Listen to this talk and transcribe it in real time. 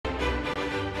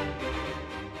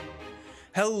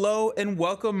Hello and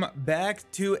welcome back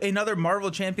to another Marvel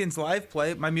Champions live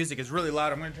play. My music is really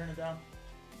loud. I'm going to turn it down.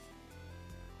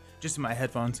 Just in my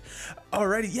headphones.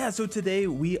 Alrighty, yeah, so today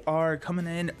we are coming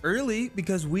in early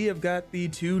because we have got the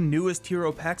two newest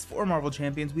hero packs for Marvel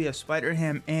Champions. We have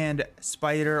Spider-Ham and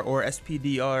Spider, or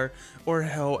SPDR, or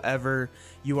however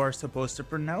you are supposed to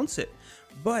pronounce it.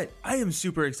 But I am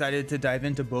super excited to dive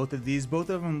into both of these. Both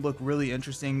of them look really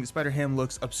interesting. Spider-Ham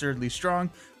looks absurdly strong,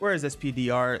 whereas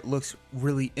SPDR looks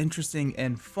really interesting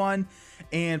and fun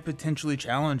and potentially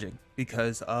challenging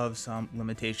because of some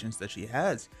limitations that she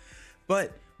has.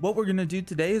 But what we're going to do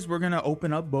today is we're going to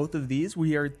open up both of these.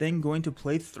 We are then going to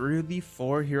play through the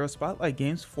 4 Hero Spotlight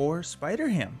games for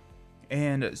Spider-Ham.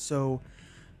 And so,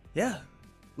 yeah,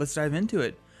 let's dive into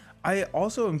it. I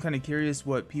also am kind of curious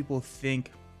what people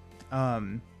think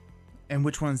and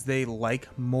which ones they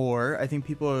like more. I think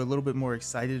people are a little bit more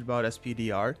excited about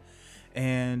SPDR.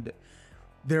 And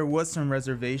there was some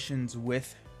reservations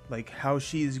with like how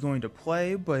she is going to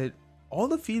play, but all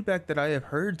the feedback that I have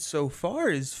heard so far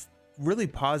is really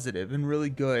positive and really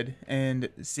good, and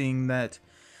seeing that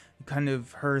kind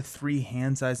of her 3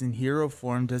 hand size in hero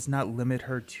form does not limit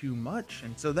her too much,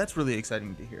 and so that's really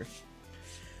exciting to hear.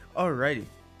 Alrighty,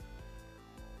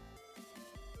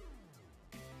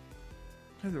 I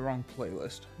have the wrong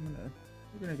playlist.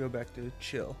 We're gonna go back to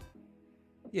chill.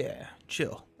 Yeah,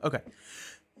 chill. Okay.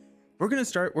 We're going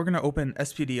to open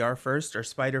SPDR first, or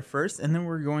Spider first, and then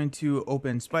we're going to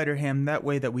open Spider-Ham. That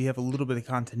way that we have a little bit of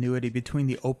continuity between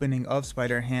the opening of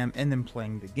Spider-Ham and then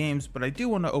playing the games. But I do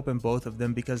want to open both of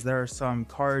them because there are some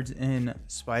cards in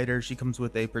Spider. She comes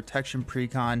with a protection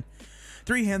precon,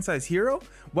 3 hand size hero.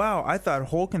 Wow, I thought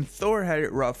Hulk and Thor had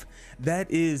it rough.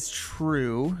 That is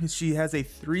true. She has a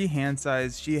 3 hand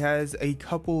size. She has a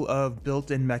couple of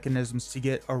built-in mechanisms to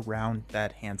get around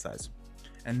that hand size.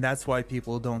 And that's why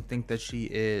people don't think that she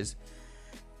is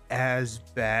as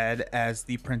bad as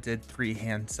the printed 3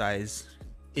 hand size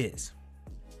is.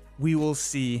 We will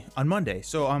see on Monday.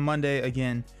 So on Monday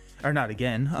again, or not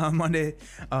again, on Monday,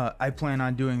 I plan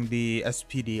on doing the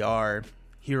SPDR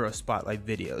Hero Spotlight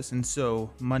videos. And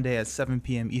so Monday at 7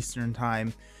 p.m. Eastern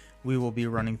time, we will be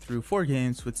running through 4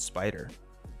 games with Spider.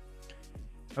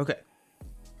 Okay.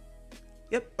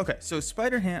 Yep, okay, so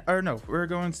Spider-Ham, or no, we're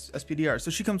going SPDR. So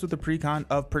she comes with a precon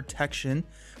of protection,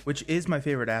 which is my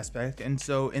favorite aspect. And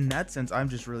so in that sense, I'm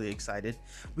just really excited.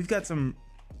 We've got some,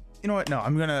 you know what, no,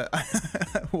 I'm gonna,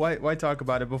 why talk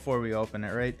about it before we open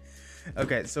it, right?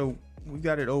 Okay, so we've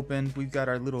got it open. We've got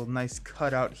our little nice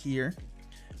cutout here.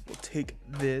 We'll take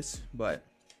this, but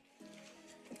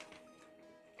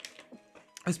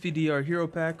SPDR Hero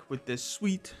Pack with this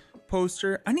sweet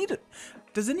poster.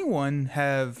 Does anyone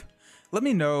have... Let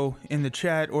me know in the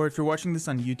chat, or if you're watching this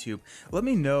on YouTube, let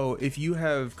me know if you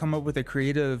have come up with a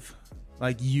creative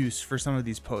use for some of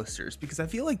these posters, because I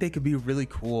feel like they could be really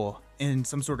cool in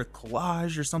some sort of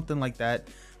collage or something like that.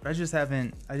 But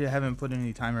I haven't put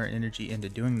any time or energy into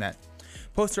doing that.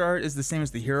 Poster art is the same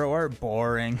as the hero art.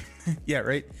 Boring. Yeah,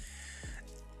 right?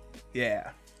 Yeah.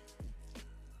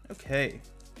 Okay.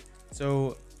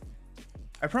 So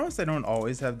I promise I don't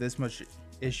always have this much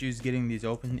issues getting these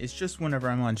open. It's just whenever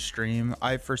I'm on stream,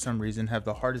 I for some reason have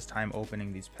the hardest time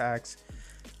opening these packs.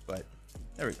 But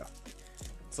there we go.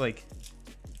 It's like,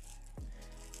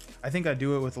 I think I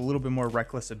do it with a little bit more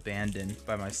reckless abandon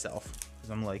by myself,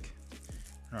 because I'm like,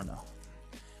 I don't know.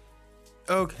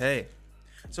 Okay,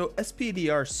 so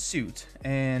SPDR Suit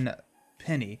and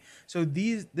Penny. So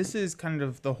this is kind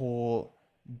of the whole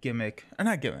gimmick, or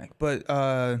not gimmick, but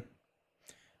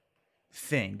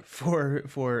thing for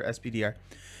SPDR.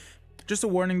 Just a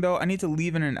warning though, I need to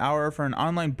leave in an hour for an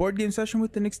online board game session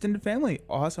with an extended family.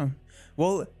 Awesome.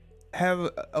 We'll have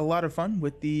a lot of fun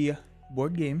with the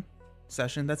board game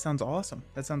session. That sounds awesome.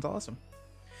 That sounds awesome.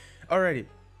 Alrighty.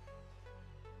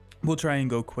 We'll try and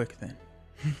go quick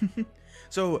then.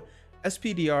 So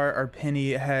SPDR, or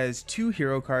Penny, has 2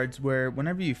 hero cards where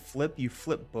whenever you flip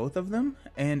both of them,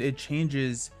 and it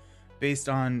changes based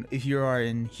on if you are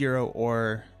in hero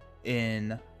or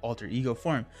in alter ego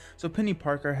form. So Penny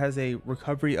Parker has a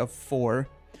recovery of 4,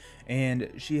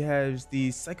 and she has the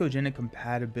psychogenic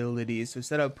compatibility. So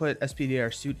set up, put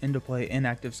SPDR Suit into play,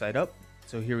 inactive side up.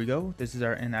 So here we go, this is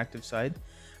our inactive side.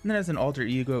 And then as an alter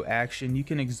ego action, you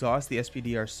can exhaust the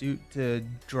SPDR Suit to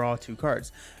draw 2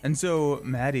 cards. And so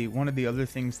Maddie, one of the other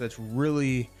things that's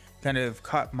really kind of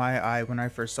caught my eye when I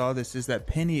first saw this is that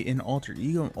Penny in alter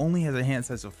ego only has a hand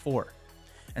size of 4.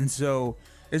 And so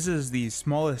this is the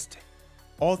smallest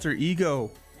alter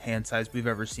ego hand size we've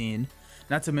ever seen,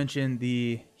 not to mention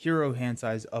the hero hand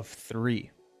size of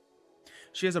 3.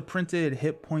 She has a printed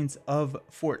hit points of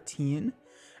 14,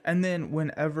 and then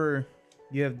whenever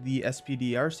you have the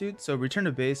SPDR suit. So return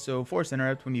to base, so force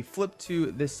interrupt. When you flip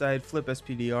to this side, flip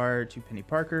SPDR to Penny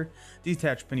Parker.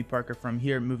 Detach Penny Parker from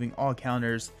here, moving all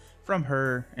counters from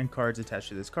her and cards attached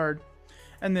to this card.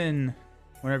 And then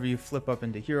whenever you flip up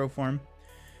into hero form,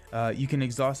 you can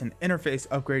exhaust an interface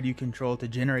upgrade you control to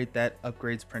generate that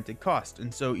upgrade's printed cost.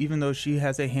 And so even though she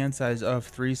has a hand size of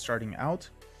 3 starting out,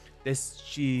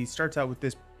 she starts out with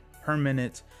this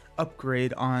permanent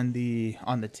upgrade on the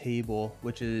table,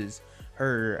 which is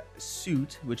her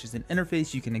suit, which is an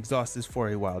interface. You can exhaust this for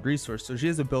a wild resource, so she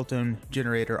has a built-in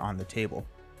generator on the table.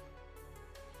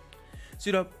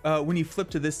 Suit up, when you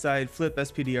flip to this side, flip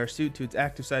SPDR suit to its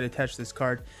active side, attach this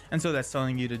card, and so that's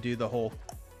telling you to do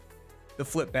the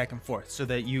flip back and forth, so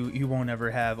that you won't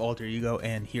ever have alter ego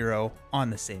and hero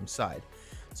on the same side.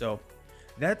 So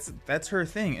that's her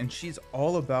thing, and she's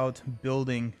all about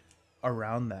building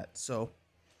around that. So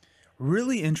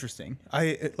really interesting.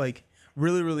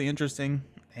 Really interesting,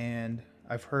 and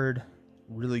I've heard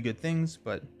really good things,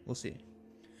 but we'll see.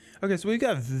 Okay, so we've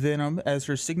got Venom as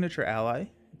her signature ally.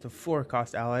 It's a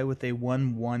 4-cost ally with a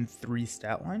 1/1/3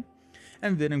 stat line,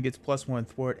 and Venom gets +1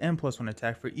 thwart and +1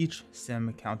 attack for each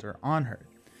sim counter on her.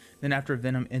 Then after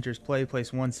Venom enters play,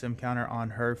 place 1 sim counter on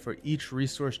her for each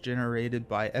resource generated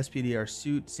by SPDR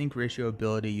suit sync ratio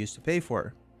ability used to pay for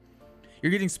her.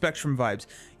 You're getting Spectrum vibes.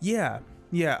 Yeah,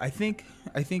 I think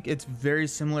it's very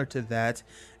similar to that,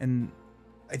 and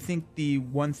I think the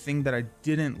one thing that I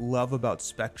didn't love about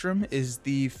Spectrum is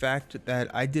the fact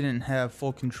that I didn't have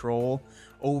full control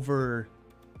over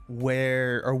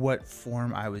where or what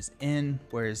form I was in,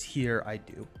 whereas here I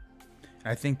do.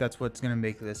 And I think that's what's going to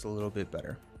make this a little bit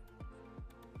better.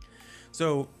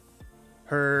 So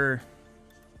her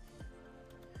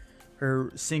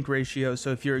sync ratio,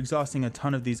 so if you're exhausting a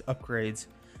ton of these upgrades,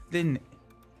 then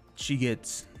she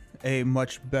gets a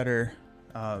much better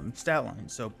stat line.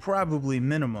 So probably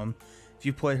minimum, if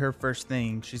you play her first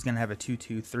thing, she's gonna have a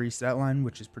 2/2/3 stat line,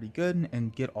 which is pretty good,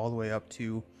 and get all the way up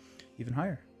to even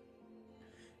higher.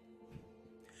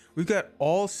 We've got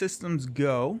all systems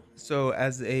go. So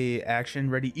as a action,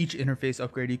 ready each interface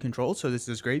upgrade you control. So this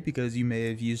is great because you may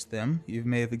have used them, you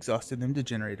may have exhausted them to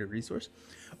generate a resource,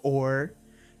 or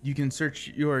you can search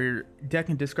your deck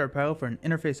and discard pile for an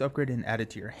interface upgrade and add it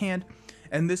to your hand.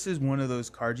 And this is one of those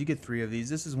cards, you get 3 of these.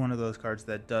 This is one of those cards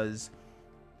that does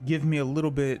give me a little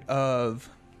bit of,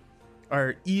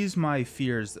 or ease my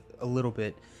fears a little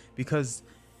bit, because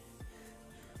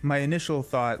my initial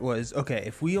thought was, okay,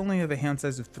 if we only have a hand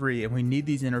size of 3 and we need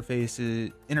these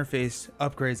interface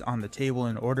upgrades on the table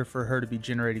in order for her to be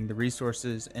generating the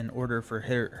resources, in order for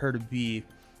her to be,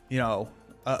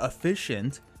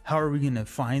 efficient, how are we going to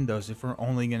find those if we're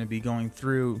only going to be going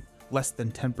through less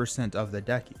than 10% of the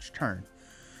deck each turn?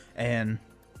 And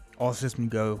All System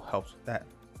Go helps with that.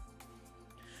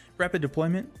 Rapid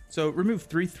deployment. So remove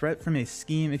 3 threat from a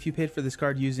scheme. If you paid for this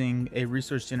card using a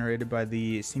resource generated by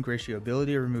the sync ratio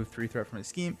ability, or remove 3 threat from a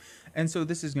scheme. And so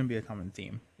this is going to be a common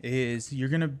theme, is you're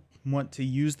going to want to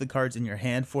use the cards in your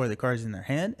hand for the cards in their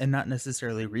hand and not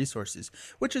necessarily resources,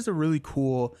 which is a really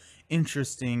cool,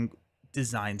 interesting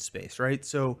design space, right?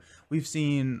 So we've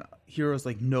seen heroes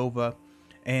like Nova,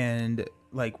 and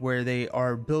like where they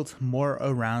are built more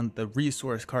around the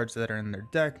resource cards that are in their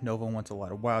deck. Nova wants a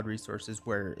lot of wild resources,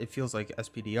 where it feels like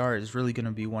SPDR is really going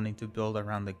to be wanting to build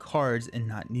around the cards and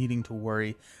not needing to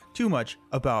worry too much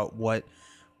about what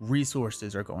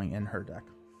resources are going in her deck.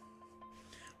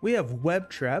 We have Web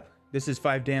Trap. This is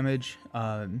 5 damage,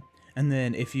 and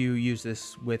then if you use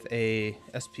this with a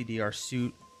SPDR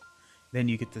suit, then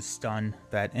you get to stun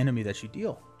that enemy that you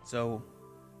deal. So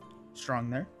strong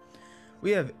there. We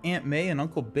have Aunt May and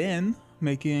Uncle Ben,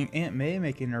 making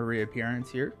her reappearance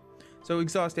here. So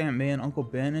exhaust Aunt May and Uncle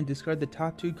Ben and discard the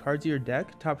top 2 cards of your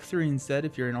deck, top 3 instead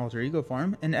if you're in alter ego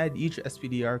form, and add each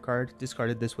SPDR card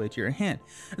discarded this way to your hand.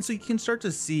 And so you can start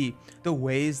to see the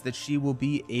ways that she will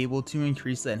be able to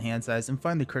increase that hand size and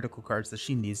find the critical cards that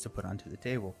she needs to put onto the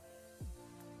table.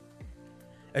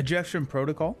 Ejection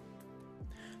Protocol.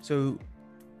 So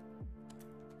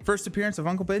first appearance of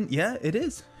Uncle Ben. Yeah, it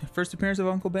is. First appearance of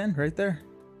Uncle Ben right there.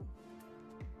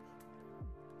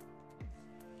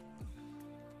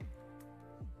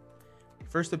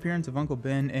 First appearance of Uncle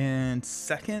Ben, and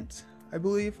second, I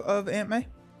believe, of Aunt May.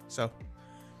 So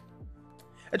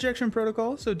Ejection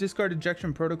Protocol. So discard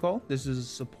Ejection Protocol. This is a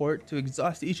support to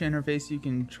exhaust each interface you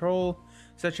control.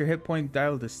 Set your hit point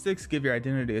dial to 6. Give your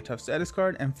identity a tough status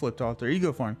card and flip to alter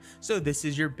ego form. So this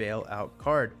is your bailout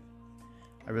card.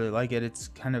 I really like it. It's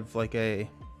kind of like a,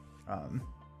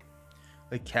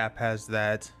 like Cap has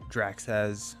that, Drax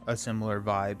has a similar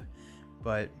vibe,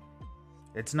 but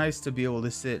it's nice to be able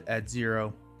to sit at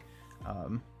 0,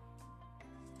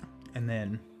 and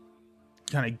then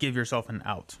kind of give yourself an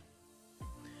out.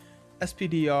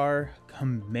 SPDR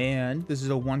Command. This is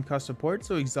a 1-cost support,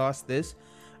 so exhaust this.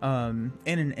 And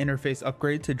an interface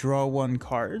upgrade to draw 1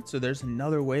 card. So there's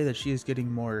another way that she is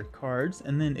getting more cards.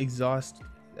 And then exhaust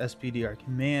SPDR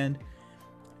Command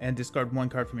and discard 1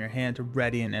 card from your hand to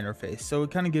ready an interface. So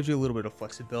it kind of gives you a little bit of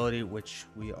flexibility, which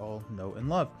we all know and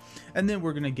love. And then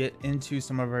we're going to get into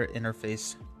some of our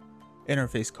interface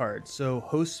cards. So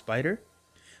Host Spider.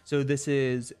 So this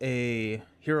is a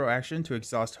hero action to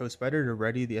exhaust Host Spider to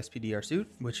ready the SPDR suit,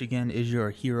 which again is your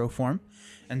hero form.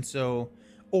 And so,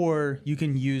 or you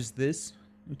can use this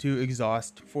to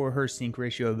exhaust for her sync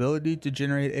ratio ability to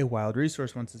generate a wild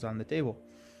resource once it's on the table.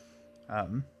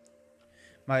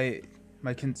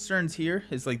 My concerns here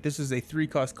is, like, this is a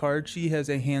 3-cost card. She has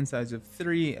a hand size of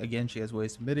 3. Again, she has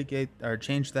ways to mitigate or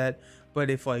change that.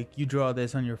 But if, like, you draw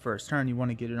this on your first turn, you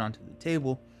want to get it onto the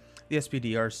table, the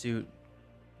SPDR suit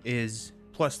is,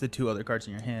 plus the 2 other cards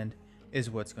in your hand,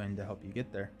 is what's going to help you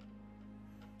get there.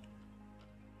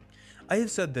 I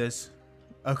have said this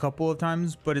a couple of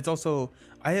times, but it's also,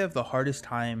 I have the hardest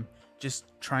time just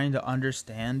trying to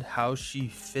understand how she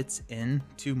fits in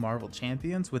to Marvel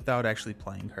Champions without actually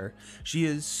playing her. She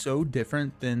is so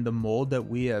different than the mold that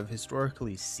we have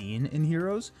historically seen in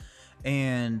Heroes,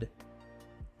 and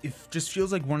it just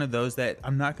feels like one of those that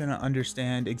I'm not going to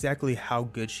understand exactly how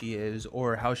good she is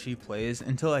or how she plays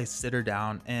until I sit her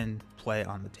down and play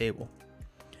on the table.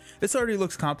 This already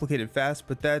looks complicated fast,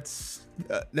 but it's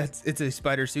a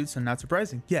spider suit, so not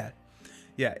surprising. Yeah,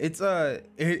 it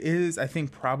is, I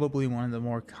think, probably one of the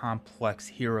more complex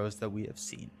heroes that we have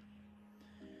seen.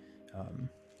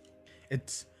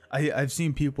 I've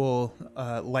seen people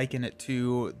liken it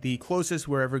to the closest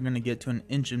we're ever going to get to an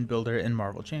engine builder in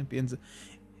Marvel Champions.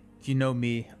 If you know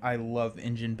me, I love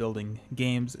engine building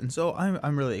games, and so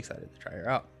I'm really excited to try her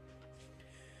out.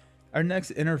 Our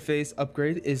next interface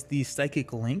upgrade is the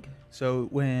Psychic Link. So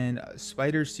when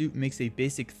Spider Suit makes a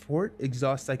basic thwart,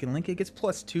 exhaust Psychic Link, it gets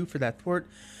 +2 for that thwart.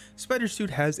 Spider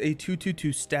Suit has a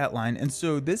 2/2/2 stat line, and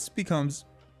so this becomes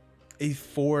a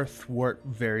 4 thwart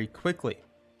very quickly,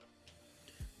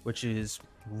 which is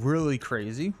really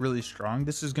crazy, really strong.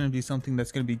 This is going to be something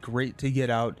that's going to be great to get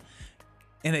out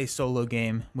in a solo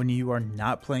game when you are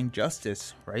not playing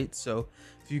Justice, right? So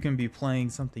if you can be playing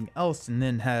something else and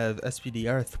then have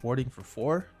SPDR thwarting for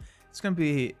 4, it's gonna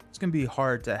be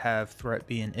hard to have threat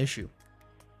be an issue.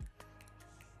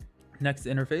 Next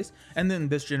interface, and then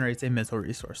this generates a mental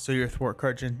resource. So your thwart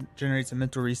card generates a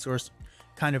mental resource,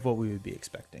 kind of what we would be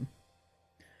expecting.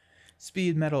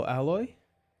 Speed Metal Alloy.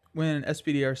 When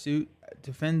SPDR suit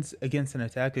defends against an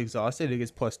attack exhausted, it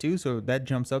gets +2, so that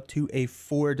jumps up to a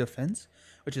 4 defense,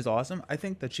 which is awesome. I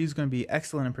think that she's going to be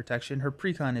excellent in protection. Her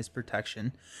precon is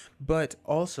protection, but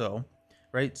also,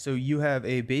 right, so you have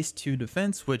a base 2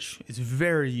 defense, which is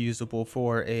very usable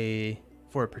for a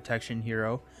protection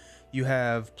hero. You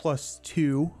have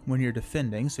 +2 when you're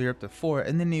defending, so you're up to 4,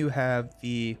 and then you have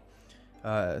the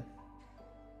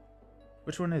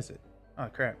which one is it? Oh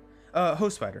crap.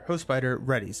 Host Spider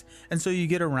readies, and so you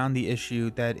get around the issue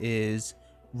that is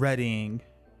readying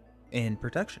in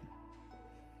protection.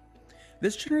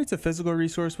 This generates a physical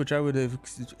resource, which I would have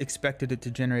expected it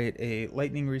to generate a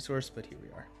lightning resource, but here we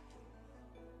are.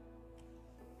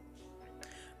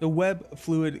 The Web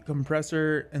Fluid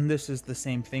Compressor, and this is the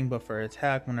same thing, but for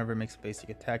attack. Whenever it makes a basic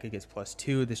attack, it gets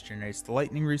 +2. This generates the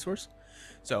lightning resource,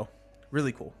 so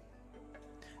really cool.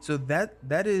 So that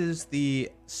is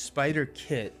the Spider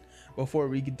kit. Before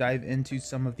we dive into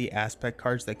some of the aspect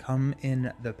cards that come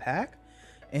in the pack,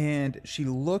 and she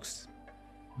looks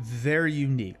very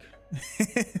unique.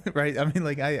 Right? I mean,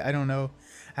 like, I don't know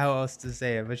how else to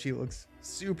say it, but she looks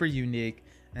super unique,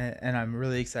 and I'm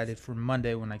really excited for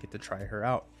Monday when I get to try her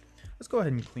out. Let's go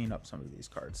ahead and clean up some of these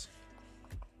cards.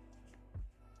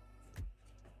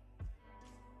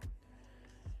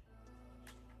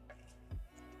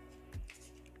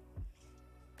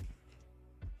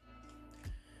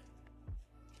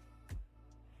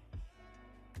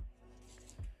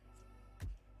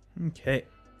 Okay,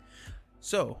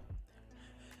 so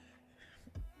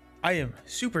I am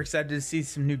super excited to see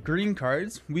some new green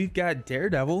cards. We've got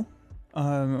Daredevil.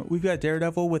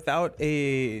 Without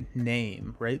a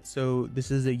name, right? So this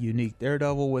is a unique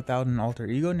Daredevil without an alter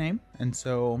ego name, and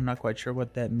so I'm not quite sure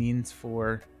what that means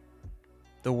for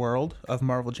the world of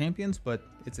Marvel Champions, but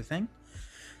it's a thing.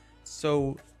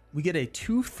 So we get a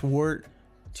 2 thwart,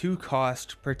 2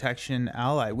 cost protection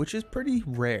ally, which is pretty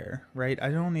rare, right? I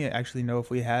don't actually know if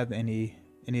we have any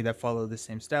that follow the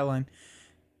same stat line.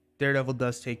 Daredevil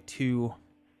does take 2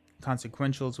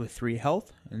 consequentials with 3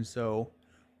 health, and so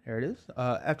There it is.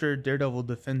 After Daredevil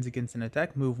defends against an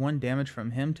attack, move 1 damage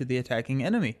from him to the attacking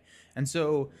enemy. And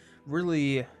so,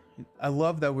 really, I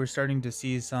love that we're starting to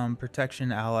see some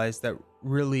protection allies that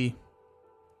really...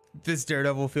 This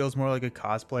Daredevil feels more like a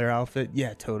cosplayer outfit.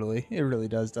 Yeah, totally. It really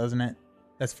does, doesn't it?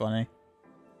 That's funny.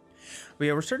 But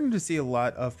yeah, we're starting to see a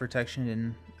lot of protection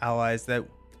in allies that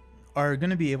are going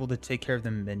to be able to take care of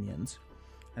the minions.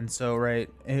 And so, right,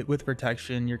 with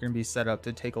protection, you're going to be set up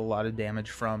to take a lot of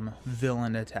damage from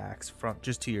villain attacks from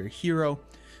just to your hero.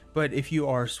 But if you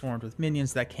are swarmed with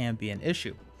minions, that can be an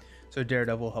issue. So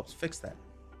Daredevil helps fix that.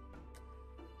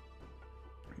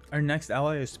 Our next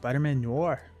ally is Spider-Man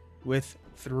Noir with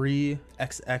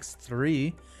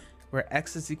 3xx3, where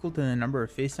X is equal to the number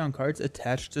of face-down cards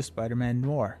attached to Spider-Man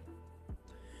Noir.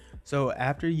 So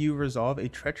after you resolve a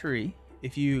treachery,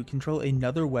 if you control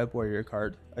another Web Warrior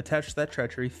card, attach that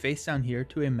treachery face down here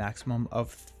to a maximum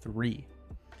of 3.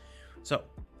 So,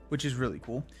 which is really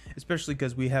cool, especially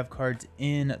because we have cards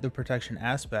in the protection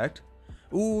aspect.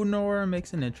 Ooh, Nora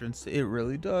makes an entrance. It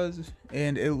really does.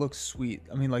 And it looks sweet.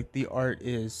 I mean, like, the art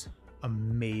is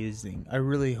amazing. I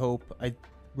really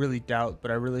doubt,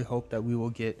 but I really hope that we will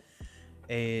get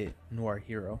a Noir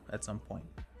hero at some point.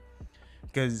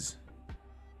 Because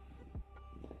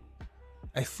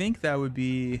I think that would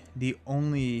be the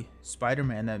only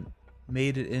Spider-Man that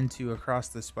made it into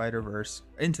the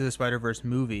Spider-Verse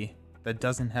movie that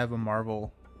doesn't have a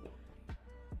Marvel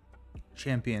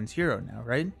Champions hero now,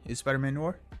 right? Is Spider-Man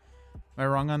Noir? Am I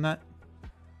wrong on that?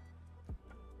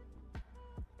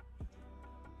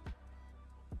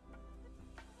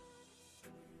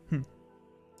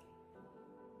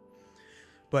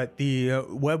 But the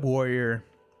Web Warrior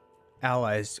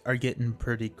allies are getting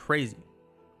pretty crazy.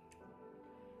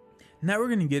 Now we're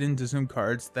going to get into some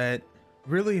cards that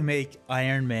really make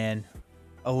Iron Man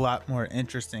a lot more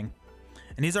interesting.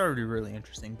 And he's already really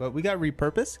interesting, but we got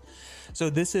Repurpose. So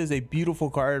this is a beautiful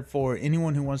card for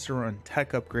anyone who wants to run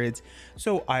tech upgrades.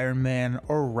 So Iron Man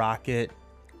or Rocket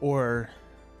or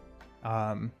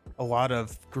a lot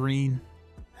of green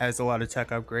has a lot of tech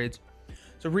upgrades.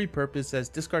 So Repurpose says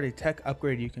discard a tech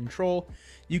upgrade you control.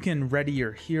 You can ready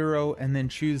your hero and then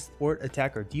choose thwart,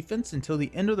 attack, or defense. Until the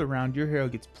end of the round, your hero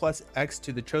gets plus X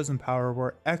to the chosen power,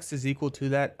 where X is equal to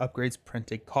that upgrade's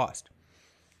printed cost.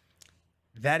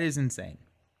 That is insane.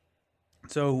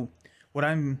 So what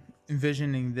I'm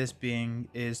envisioning this being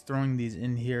is throwing these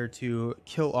in here to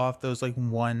kill off those like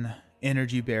 1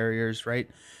 energy barriers, right?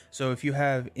 So if you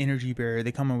have energy barrier,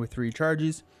 they come in with 3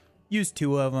 charges. Use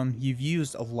 2 of them. You've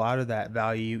used a lot of that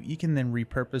value. You can then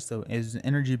repurpose those as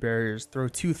energy barriers, throw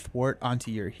 2 thwart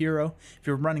onto your hero. If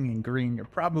you're running in green, you're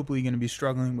probably going to be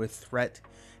struggling with threat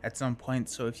at some point.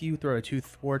 So if you throw a 2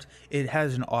 thwart, it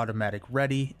has an automatic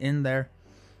ready in there.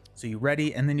 So you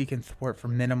ready, and then you can thwart for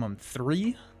minimum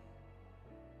 3.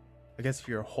 I guess if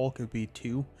you're a Hulk, it would be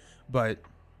 2, but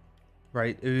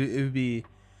right, it would be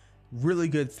really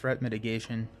good threat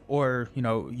mitigation. Or, you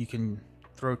know, you can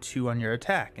throw 2 on your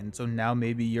attack, and so now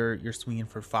maybe you're swinging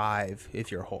for 5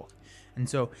 if you're Hulk. And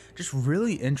so just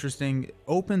really interesting,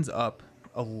 opens up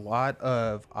a lot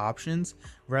of options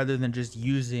rather than just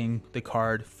using the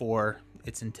card for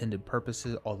its intended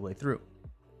purposes all the way through.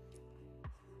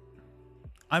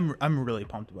 I'm really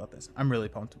pumped about this.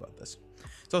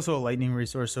 It's also a lightning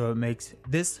resource, so it makes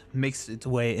its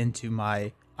way into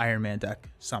my Iron Man deck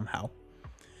somehow.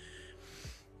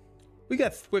 We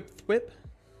got Thwip.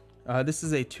 This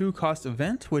is a 2-cost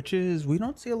event, which is, we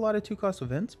don't see a lot of 2-cost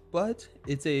events, but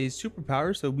it's a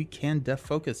superpower, so we can def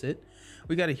focus it.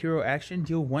 We got a hero action,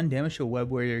 deal 1 damage to a Web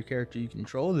Warrior character you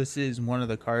control. This is one of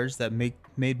the cards that made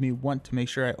me want to make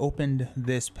sure I opened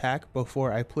this pack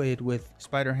before I played with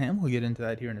Spider-Ham. We'll get into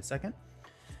that here in a second.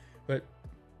 But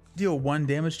deal 1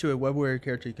 damage to a Web Warrior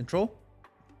character you control.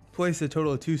 Place a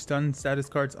total of 2 stun status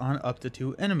cards on up to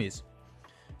 2 enemies.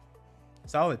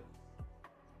 Solid.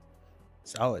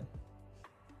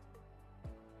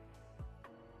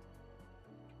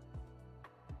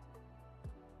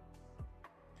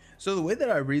 So the way that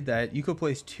I read that, you could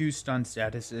place 2 stun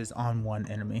statuses on 1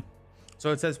 enemy. So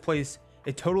it says place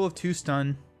a total of 2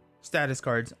 stun status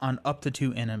cards on up to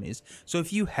 2 enemies. So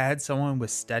if you had someone with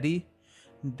steady,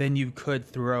 then you could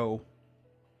throw,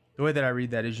 the way that I read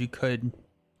that is you could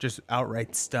just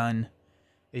outright stun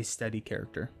a steady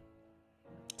character.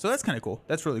 So that's kind of cool.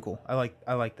 That's really cool. I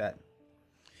like that.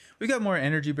 We got more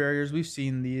energy barriers. We've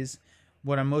seen these.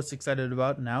 What I'm most excited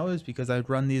about now is because I've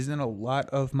run these in a lot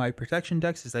of my protection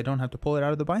decks, is I don't have to pull it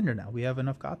out of the binder now. We have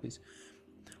enough copies.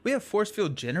 We have Force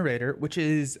Field Generator, which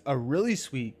is a really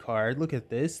sweet card. Look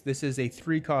at this. This is a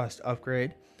 3-cost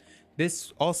upgrade.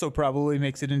 This also probably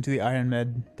makes it into the Iron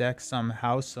Man deck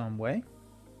somehow, some way.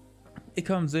 It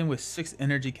comes in with 6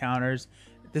 energy counters.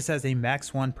 This has a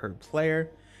max 1 per player,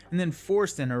 and then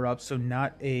forced interrupts, so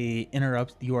not a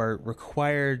interrupt. You are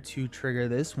required to trigger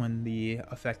this when the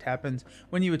effect happens.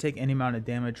 When you would take any amount of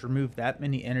damage, remove that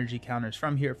many energy counters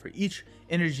from here. For each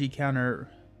energy counter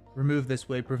remove this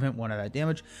way, prevent 1 of that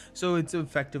damage, so it's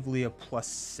effectively a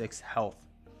 +6 health.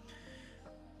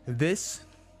 This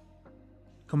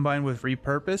combined with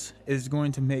repurpose is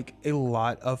going to make a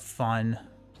lot of fun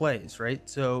plays, right?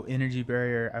 So energy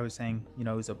barrier, I was saying, you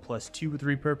know, is a +2 with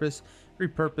repurpose.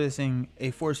 Repurposing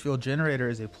a force field generator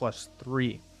is a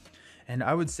 +3. And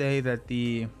I would say that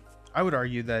I would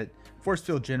argue that force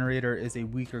field generator is a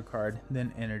weaker card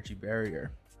than energy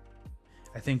barrier.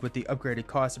 I think with the upgraded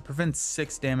cost, it prevents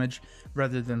 6 damage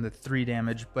rather than the 3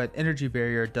 damage, but energy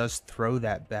barrier does throw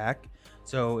that back.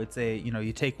 So it's a, you know,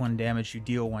 you take 1 damage, you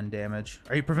deal 1 damage,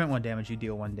 or you prevent 1 damage, you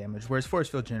deal 1 damage. Whereas force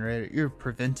field generator, you're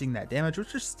preventing that damage,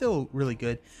 which is still really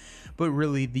good. But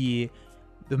really the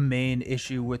main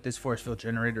issue with this force field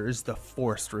generator is the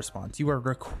forced response. You are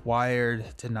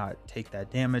required to not take that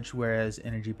damage, whereas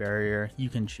energy barrier, you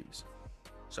can choose.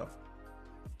 So.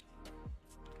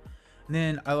 And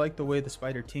then I like the way the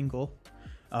spider tingle.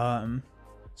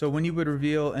 So when you would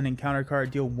reveal an encounter card,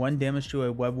 deal 1 damage to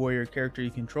a web warrior character you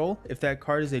control. If that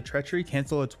card is a treachery,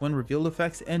 cancel its when revealed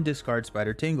effects and discard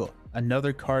spider tingle.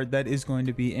 Another card that is going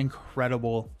to be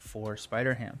incredible for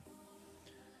Spider Ham.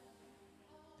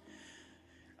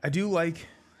 I do like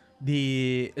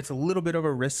it's a little bit of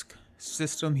a risk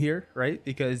system here, right?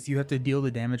 Because you have to deal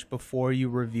the damage before you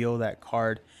reveal that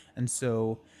card. And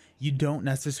so you don't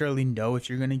necessarily know if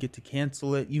you're going to get to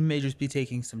cancel it. You may just be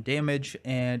taking some damage,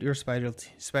 and your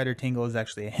spider tingle is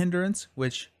actually a hindrance,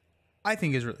 which I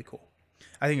think is really cool.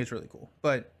 I think it's really cool.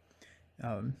 But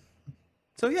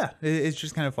so yeah, it's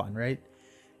just kind of fun, right?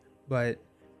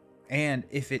 And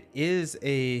if it is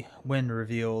a when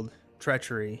revealed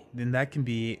treachery, then that can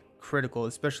be critical,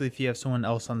 especially if you have someone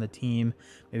else on the team,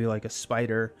 maybe like a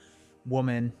spider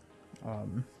woman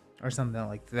or something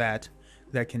like that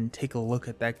can take a look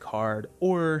at that card.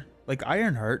 Or like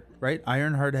Ironheart, right?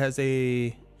 Ironheart has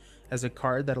a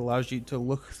card that allows you to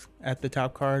look at the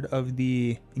top card of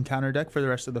the encounter deck for the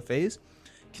rest of the phase.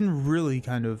 Can really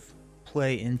kind of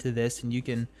play into this, and you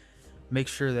can make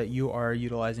sure that you are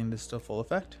utilizing this to full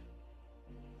effect.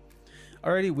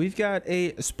 Alrighty, we've got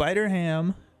a Spider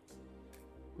Ham,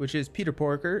 which is Peter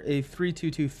Porker, a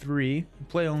 3/2/2/3.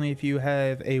 Play only if you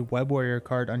have a Web Warrior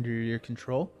card under your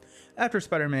control. After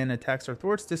Spider-Man attacks or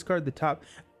thwarts, discard the top,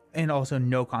 and also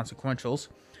no consequentials.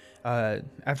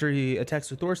 After he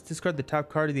attacks or thwarts, discard the top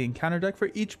card of the encounter deck.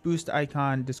 For each boost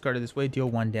icon discarded this way, deal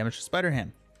 1 damage to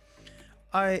Spider-Ham.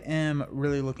 I am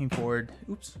really looking forward.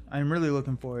 I'm really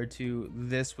looking forward to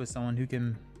this with someone who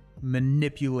can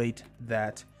manipulate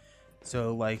that.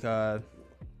 So like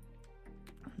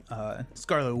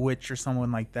Scarlet Witch or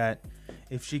someone like that.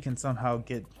 If she can somehow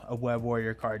get a Web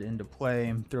Warrior card into play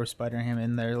and throw Spider-Ham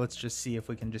in there, let's just see if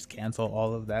we can just cancel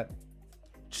all of that.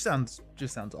 Just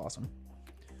sounds awesome.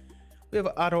 We have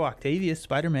Otto Octavius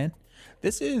Spider-Man.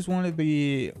 This is one of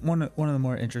the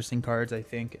more interesting cards, I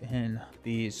think, in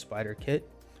the Spider Kit.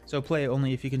 So play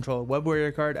only if you control a Web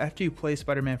Warrior card. After you play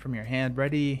Spider-Man from your hand,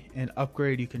 ready an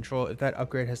upgrade you control. If that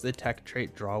upgrade has the tech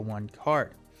trait, draw 1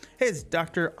 card. Hey, it's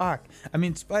Dr. Ock. I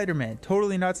mean, Spider-Man.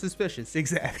 Totally not suspicious.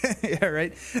 Exactly. Yeah,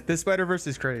 right? The Spider-Verse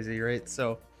is crazy, right?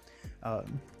 So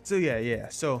yeah.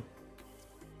 So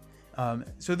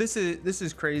this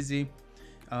is crazy.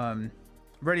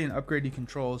 Ready an upgrade you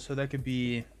control. So that could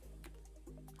be,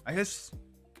 I guess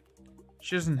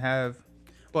she doesn't have,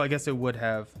 well, I guess it would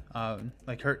have,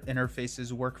 like her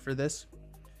interfaces work for this,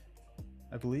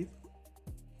 I believe.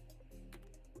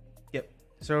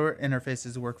 So her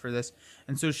interfaces work for this,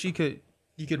 and so you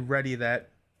could ready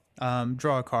that,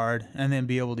 draw a card, and then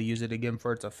be able to use it again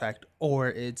for its effect or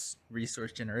its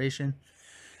resource generation.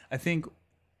 I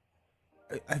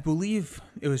believe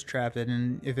it was trapped,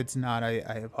 and if it's not, I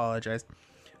apologize.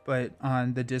 But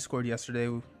on the Discord yesterday,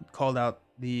 we called out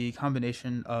the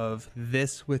combination of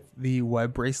this with the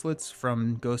web bracelets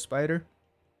from Ghost Spider,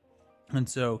 and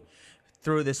so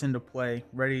throw this into play,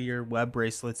 ready your web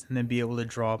bracelets, and then be able to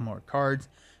draw more cards.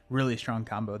 Really strong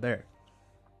combo there.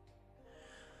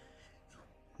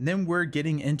 And then we're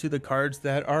getting into the cards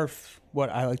that are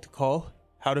what I like to call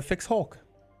how to fix Hulk.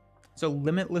 So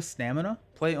limitless stamina,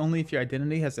 play only if your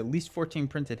identity has at least 14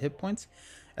 printed hit points.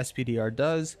 SPDR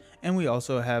does. And we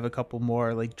also have a couple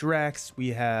more like Drax, we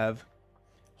have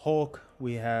Hulk,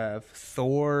 we have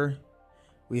Thor,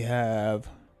 we have,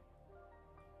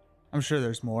 I'm sure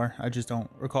there's more, I just don't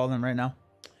recall them right now.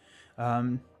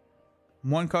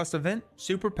 1 cost event,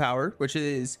 Superpower, which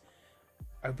is,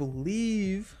 I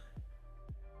believe,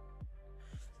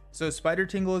 So Spider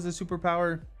Tingle is a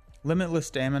superpower, Limitless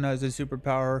Stamina is a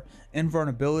superpower,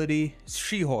 Invulnerability,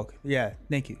 She-Hulk. Yeah,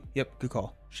 thank you. Yep, good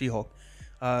call. She-Hulk.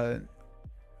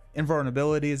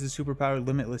 Invulnerability is a superpower,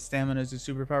 Limitless Stamina is a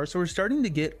superpower. So we're starting to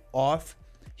get off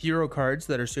hero cards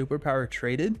that are superpower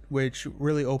traded, which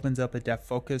really opens up a depth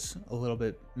focus a little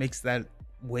bit, makes that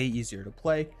way easier to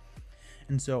play.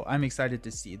 And so I'm excited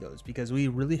to see those because we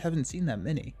really haven't seen that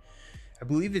many. I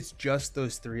believe it's just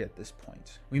those 3 at this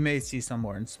point. We may see some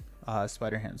more in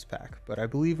Spider-Ham's pack, but I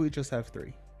believe we just have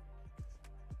 3.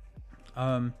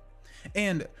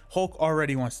 And Hulk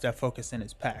already wants depth focus in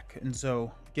his pack, and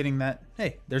so getting that,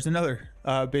 hey, there's another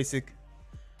basic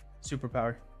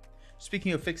superpower.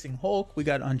 Speaking of fixing Hulk, we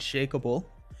got Unshakable.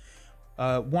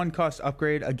 1 cost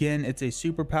upgrade. Again, it's a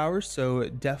superpower, so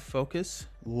depth focus,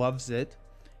 loves it.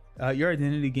 Your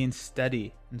identity gains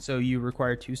steady, and so you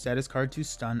require 2 status cards to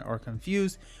stun or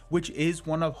confuse, which is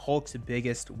one of Hulk's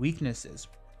biggest weaknesses,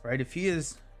 right? If he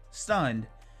is stunned,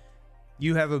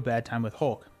 you have a bad time with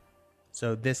Hulk.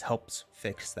 So this helps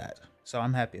fix that. So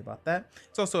I'm happy about that.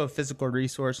 It's also a physical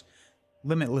resource.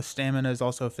 Limitless Stamina is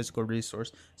also a physical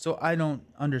resource. So I don't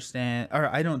understand, or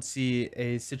I don't see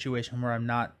a situation where I'm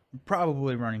not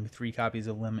probably running 3 copies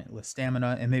of Limitless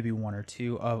Stamina and maybe 1 or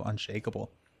 2 of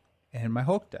Unshakable in my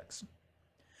Hulk decks.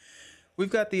 We've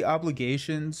got the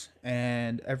obligations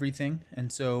and everything. And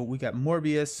so we got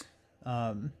Morbius.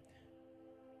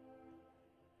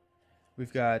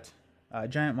 We've got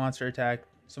Giant Monster Attack,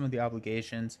 some of the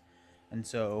obligations. And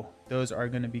so those are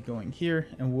going to be going here,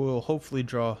 and we'll hopefully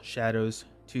draw shadows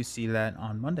to see that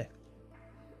on Monday.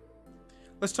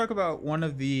 Let's talk about one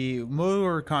of the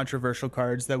more controversial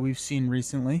cards that we've seen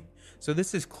recently. So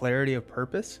this is Clarity of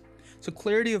Purpose. So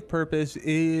Clarity of Purpose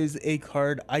is a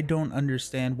card I don't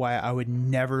understand why I would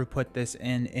never put this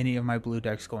in any of my blue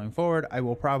decks going forward. I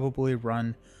will probably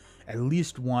run at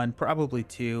least 1, probably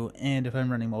 2, and if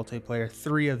I'm running multiplayer,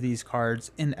 3 of these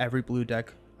cards in every blue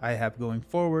deck I have going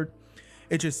forward.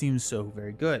 It just seems so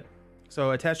very good.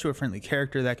 So attached to a friendly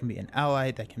character, that can be an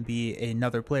ally, that can be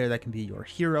another player, that can be your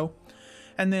hero.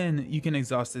 And then you can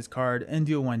exhaust this card and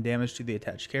deal 1 damage to the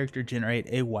attached character, generate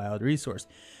a wild resource.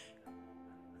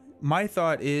 My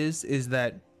thought is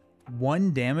that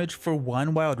 1 damage for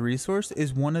 1 wild resource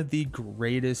is one of the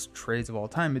greatest trades of all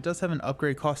time. It does have an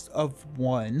upgrade cost of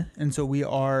 1, and so we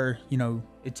are,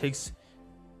 it takes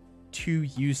 2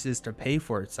 uses to pay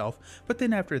for itself. But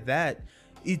then after that,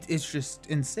 it's just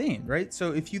insane, right?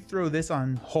 So if you throw this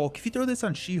on Hulk, if you throw this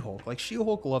on She-Hulk, like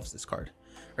She-Hulk loves this card,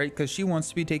 right? Because she wants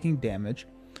to be taking damage,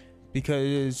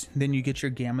 because then you get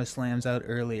your Gamma Slams out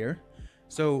earlier.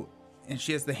 So, and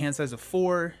she has the hand size of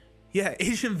 4. Yeah,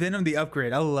 Agent Venom, the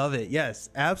upgrade. I love it. Yes,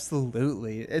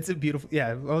 absolutely. It's a beautiful,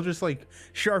 yeah, I'll just like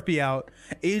Sharpie out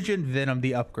Agent Venom,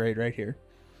 the upgrade right here.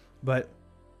 But,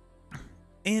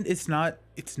 and it's not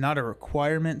a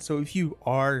requirement. So if you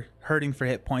are hurting for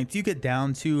hit points, you get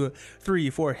down to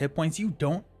 3-4 hit points, you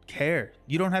don't care.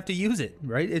 You don't have to use it,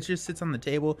 right? It just sits on the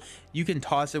table. You can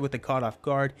toss it with the caught off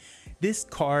guard. This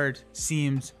card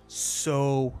seems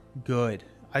so good.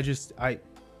 I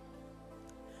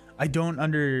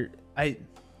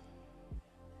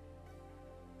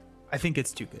think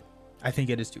it's too good. I think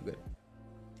it is too good.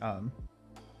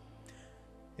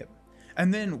 Yep.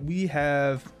 And then we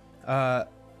have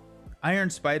Iron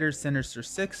Spider Sinister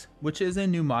 6, which is a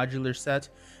new modular set.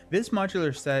 This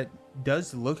modular set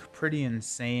does look pretty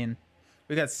insane.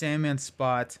 We got Sandman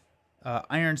Spot,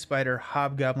 Iron Spider,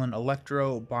 Hobgoblin,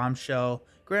 Electro, Bombshell,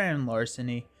 Grand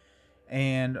Larceny,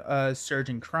 and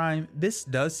Surgeon Crime. This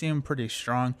does seem pretty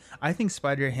strong. I think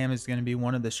Spider-Ham is going to be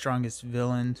one of the strongest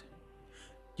villains.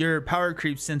 Your power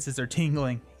creep senses are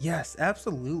tingling. Yes,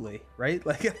 absolutely. Right?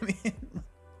 Like, I mean,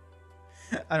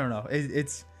 I don't know.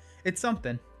 It's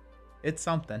something. It's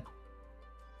something.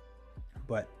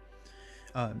 But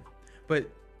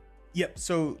yep.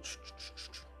 So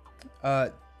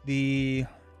so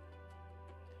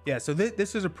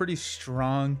this is a pretty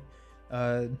strong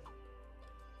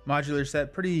modular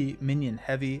set, pretty minion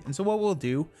heavy. And so what we'll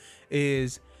do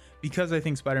is, because I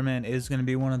think Spider-Man is going to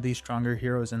be one of the stronger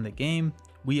heroes in the game,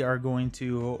 we are going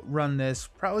to run this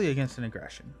probably against an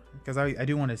aggression, because I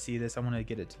do want to see this. I want to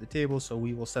get it to the table, so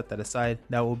we will set that aside.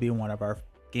 That will be one of our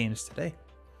games today.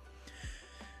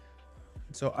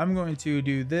 So I'm going to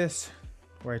do this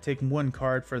where I take 1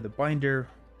 card for the binder.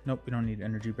 Nope, we don't need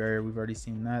energy barrier. We've already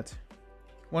seen that.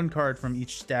 1 card from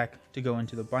each stack to go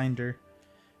into the binder.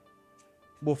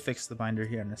 We'll fix the binder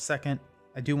here in a second.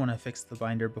 I do want to fix the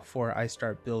binder before I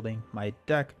start building my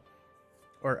deck,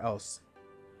 or else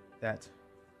that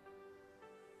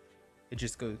it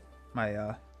just goes,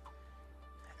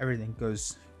 everything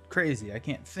goes crazy. I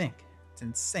can't think. It's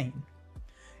insane.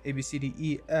 A, B, C, D,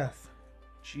 E, F,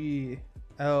 G,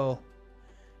 L,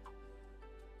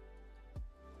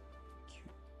 Q,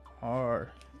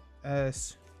 R,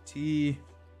 S, T,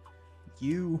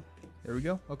 U. There we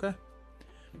go. Okay.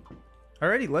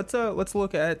 Alrighty, let's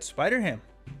look at Spider-Ham.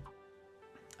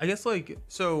 I guess, like,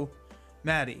 so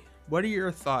Maddie, what are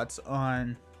your thoughts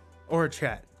on, or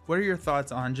chat, what are your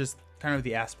thoughts on just kind of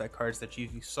the aspect cards that you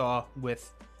saw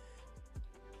with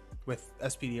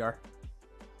SPDR?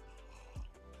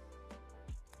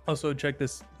 Also, check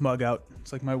this mug out.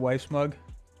 It's like my wife's mug.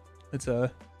 It's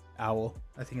a owl.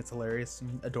 I think it's hilarious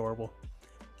and adorable,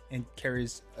 and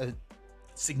carries a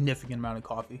significant amount of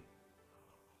coffee.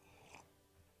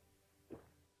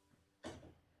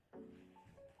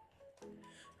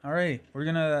 All right, we're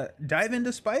gonna dive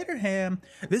into Spider-Ham.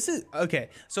 This is okay.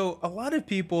 So a lot of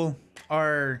people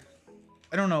are,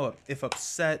 I don't know if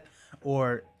upset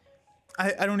or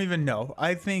I don't even know.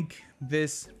 I think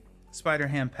this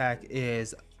Spider-Ham pack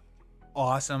is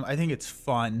awesome. I think it's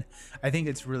fun. I think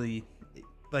it's really,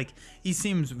 like, he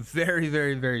seems very,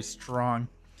 very, very strong.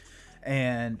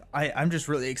 And I'm just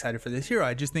really excited for this hero.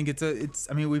 I just think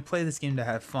I mean, we play this game to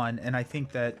have fun, and I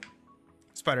think that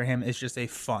Spider-Ham is just a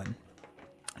fun.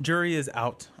 Jury is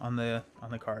out on the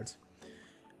cards.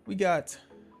 We got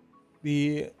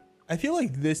I feel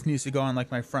like this needs to go on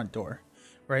like my front door,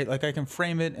 right? Like I can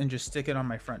frame it and just stick it on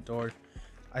my front door.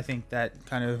 I think that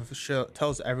kind of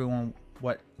tells everyone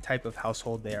what type of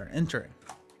household they are entering.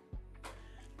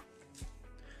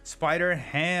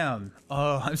 Spider-Ham.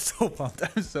 Oh, I'm so pumped.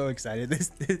 I'm so excited.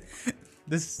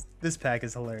 This pack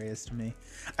is hilarious to me.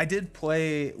 I did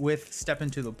play with Step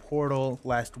Into the Portal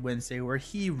last Wednesday where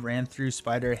he ran through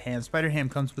Spider-Ham. Spider-Ham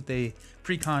comes with a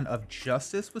precon of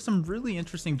Justice with some really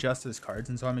interesting Justice cards,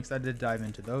 and so I'm excited to dive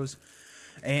into those.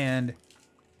 And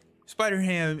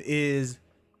Spider-Ham is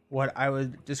what I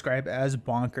would describe as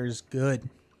bonkers good,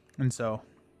 and so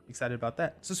excited about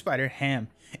that. So Spider-Ham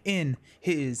in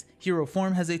his hero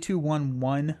form has a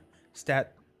 2/1/1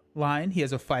 stat line. He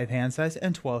has a 5 hand size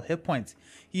and 12 hit points.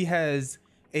 He has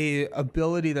a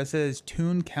ability that says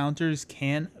tune counters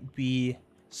can be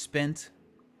spent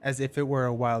as if it were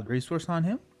a wild resource on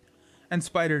him. And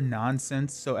Spider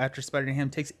Nonsense. So after Spider-Ham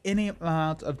takes any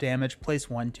amount of damage, place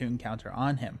 1 tune counter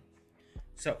on him.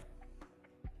 So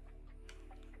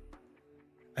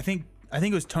I think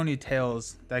it was Tony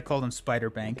Tales that called him Spider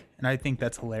Bank, and I think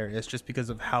that's hilarious just because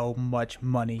of how much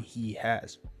money he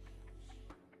has.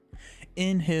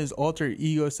 In his alter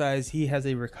ego size, he has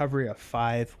a recovery of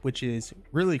 5, which is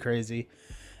really crazy.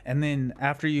 And then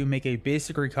after you make a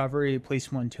basic recovery, place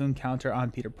 1 tune counter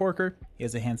on Peter Porker. He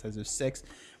has a hand size of 6.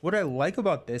 What I like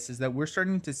about this is that we're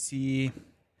starting to see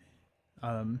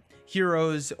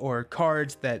heroes or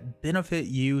cards that benefit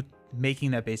you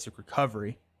making that basic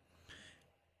recovery.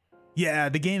 Yeah,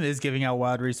 the game is giving out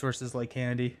wild resources like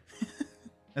candy.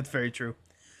 That's very true.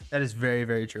 That is very,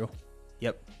 very true.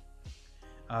 Yep.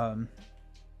 I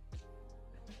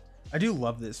do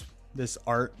love this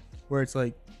art where it's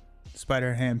like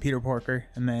Spider-Ham, Peter Porker,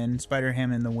 and then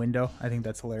Spider-Ham in the window. I think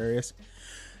that's hilarious.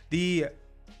 I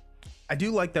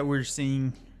do like that we're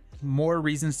seeing more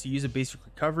reasons to use a basic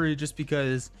recovery, just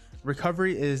because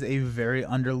recovery is a very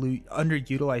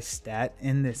underutilized stat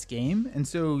in this game, and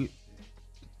so,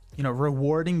 you know,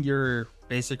 rewarding your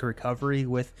basic recovery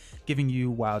with giving you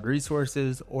wild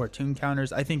resources or tune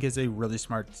counters, I think is a really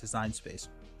smart design space.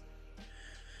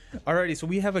 Alrighty, so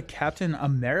we have a Captain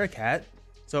America.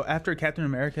 So after Captain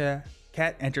America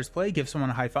Cat enters play, give someone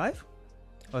a high five.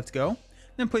 Let's go.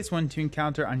 Then place 1 tune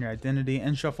counter on your identity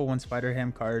and shuffle 1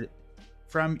 Spider-Ham card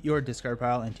from your discard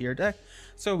pile into your deck.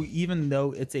 So even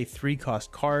though it's a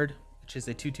 3-cost card, which is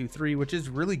a 2/2/3, which is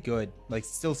really good, like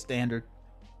still standard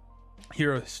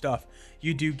hero stuff,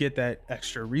 you do get that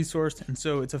extra resource, and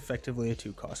so it's effectively a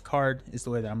 2-cost card is the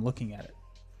way that I'm looking at it.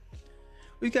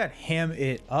 We've got Ham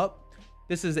It Up.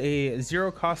 This is a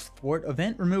 0-cost thwart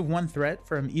event. Remove 1 threat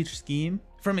from a scheme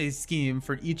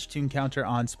for each tune counter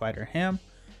on Spider-Ham.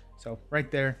 So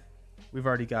right there, we've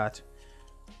already got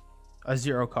a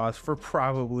 0 cost for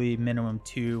probably minimum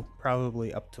 2,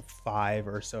 probably up to 5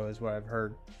 or so is what I've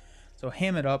heard. So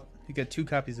Ham It Up, you get 2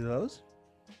 copies of those.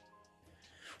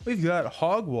 We've got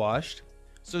Hogwashed.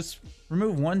 So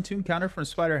remove 1 tune counter from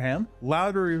Spider-Ham.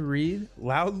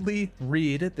 Loudly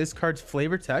read this card's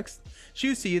flavor text.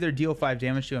 Choose to either deal 5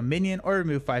 damage to a minion or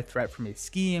remove 5 threat from a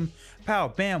scheme. Pow,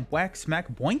 bam, whack, smack,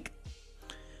 boink.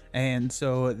 And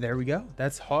so there we go.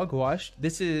 That's Hogwashed.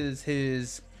 This is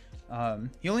his.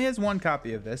 He only has 1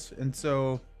 copy of this, and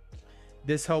so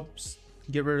this helps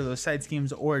get rid of those side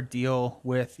schemes or deal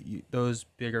with those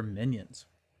bigger minions.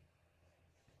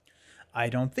 I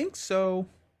don't think so.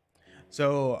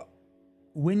 So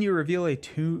When you reveal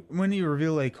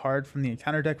a card from the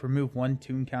encounter deck, remove one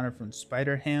tune counter from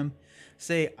Spider Ham.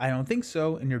 Say I don't think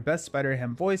so in your best Spider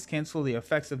Ham voice, cancel the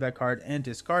effects of that card and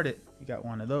discard it. You got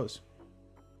one of those.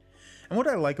 And what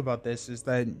I like about this is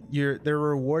that they're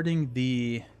rewarding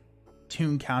the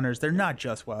tune counters. They're not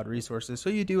just wild resources, so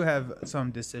you do have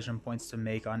some decision points to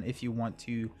make on if you want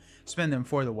to spend them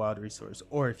for the wild resource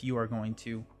or if you are going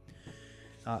to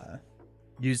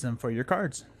use them for your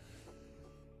cards.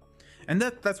 And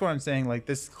that's what I'm saying, like,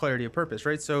 this clarity of purpose,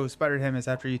 right? So Spider Ham is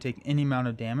after you take any amount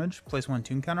of damage, place one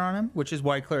tune counter on him, which is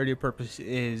why clarity of purpose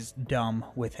is dumb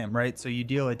with him, right? So you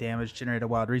deal a damage, generate a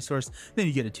wild resource, then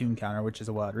you get a tune counter, which is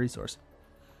a wild resource,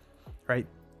 right?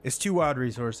 It's 2 wild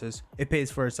resources. It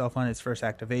pays for itself on its first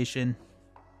activation.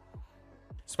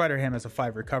 Spider Ham has a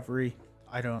 5 recovery.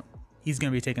 He's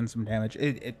going to be taking some damage.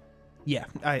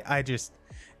 I just,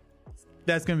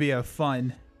 that's going to be a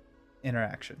fun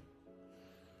interaction.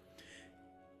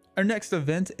 Our next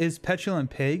event is Petulant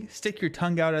Pig. Stick your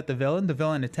tongue out at the villain. The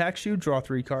villain attacks you. Draw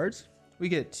 3 cards. We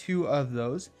get 2 of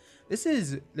those. This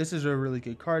is a really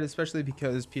good card, especially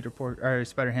because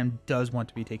Spider Ham does want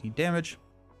to be taking damage,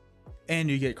 and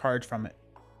you get cards from it.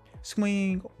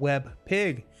 Swinging Web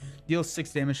Pig. Deals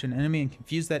 6 damage to an enemy and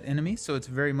confuse that enemy. So it's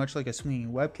very much like a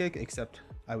swinging web kick, except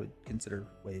I would consider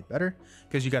way better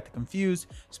because you got the confuse.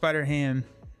 Spider Ham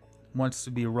wants to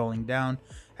be rolling down.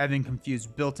 Having confuse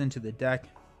built into the deck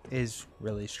is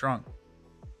really strong.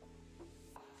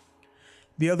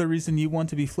 The other reason you want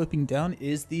to be flipping down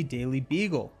is the Daily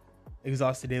Beagle.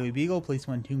 Exhaust the Daily Beagle, place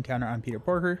one tune counter on Peter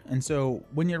Porker. And so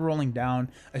when you're rolling down,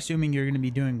 assuming you're going to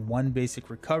be doing one basic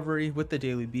recovery with the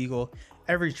Daily Beagle,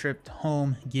 every trip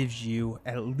home gives you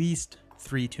at least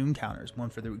 3 tune counters. One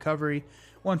for the recovery,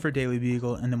 one for Daily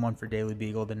Beagle, and then one for Daily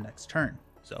Beagle the next turn.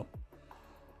 So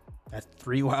that's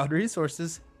 3 wild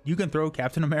resources. You can throw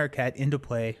Captain America into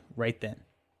play right then.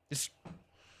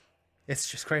 It's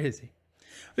just crazy.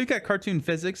 We've got Cartoon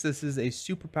Physics. This is a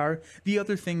superpower. The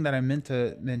other thing that I meant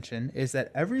to mention is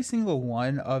that every single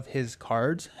one of his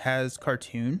cards is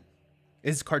cartoon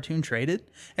traded,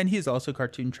 and he is also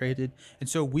cartoon traded. And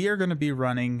so we are going to be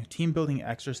running team building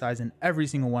exercise in every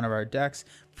single one of our decks,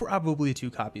 probably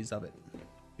 2 copies of it,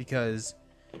 because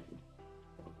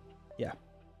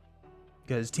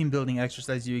team building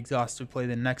exercise, you exhaust to play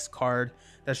the next card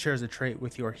that shares a trait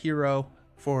with your hero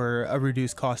for a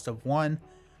reduced cost of 1.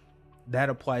 That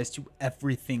applies to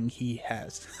everything he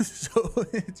has. So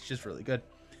it's just really good.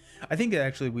 I think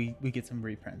actually we get some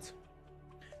reprints.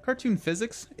 Cartoon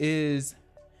Physics is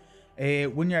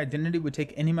when your identity would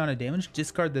take any amount of damage,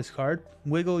 discard this card,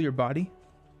 wiggle your body,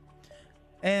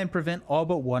 and prevent all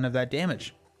but 1 of that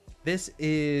damage. This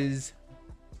is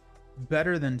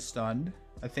better than stunned.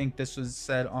 I think this was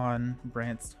said on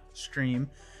Brant's stream,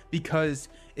 because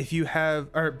if you have,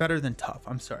 or better than tough,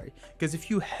 I'm sorry, because if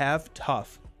you have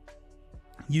tough,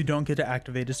 you don't get to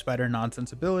activate a spider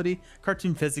nonsense ability.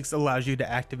 Cartoon Physics allows you to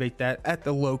activate that at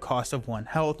the low cost of 1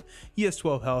 health. He has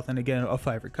 12 health and again a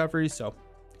 5 recovery, so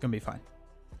it's gonna be fine.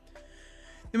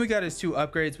 Then we got his 2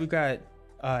 upgrades. We got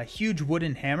a huge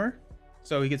wooden hammer,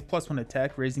 so he gets +1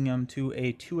 attack, raising him to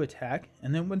a 2 attack.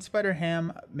 And then when Spider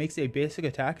Ham makes a basic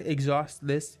attack, exhaust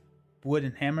this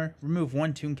wooden hammer, remove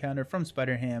 1 tune counter from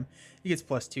Spider Ham. He gets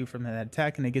 +2 from that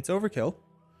attack, and it gets overkill.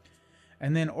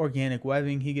 And then Organic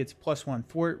Webbing, he gets +1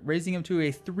 thwart, raising him to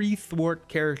a 3 thwart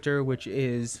character, which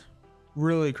is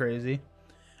really crazy.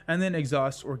 And then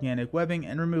exhaust Organic Webbing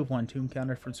and remove 1 tune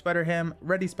counter from Spider Ham.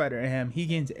 Ready Spider Ham, he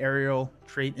gains aerial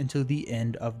trait until the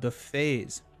end of the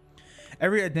phase.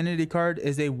 Every identity card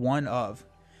is a 1 of.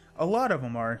 A lot of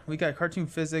them are. We got Cartoon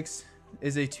Physics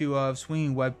is a 2 of,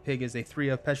 Swinging Web Pig is a 3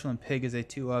 of, Petulant Pig is a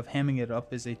 2 of, Hamming It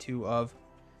Up is a 2 of,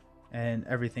 and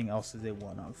everything else is a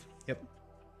 1 of. Yep.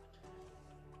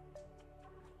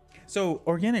 So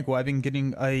Organic Webbing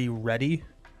getting a ready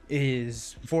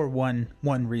is for one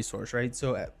resource, right?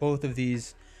 So at both of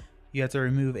these, you have to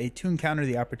remove a tune counter.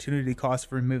 The opportunity cost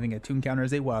for removing a tune counter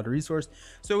is a wild resource.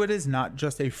 So it is not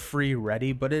just a free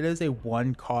ready, but it is a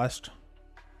 1 cost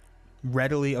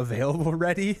readily available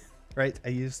ready, right? I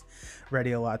use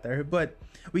ready a lot there, but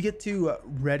we get to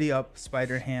ready up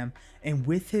Spider Ham, and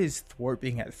with his thwart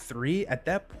being at 3, at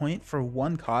that point for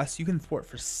 1 cost, you can thwart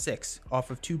for 6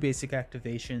 off of 2 basic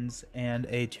activations and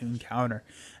a tune counter.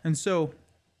 And so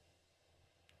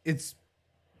he's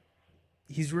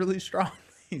really strong.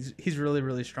 He's really,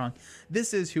 really strong.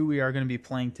 This is who we are going to be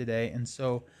playing today, and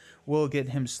so we'll get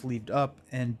him sleeved up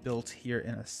and built here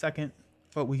in a second,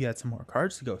 but we got some more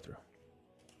cards to go through.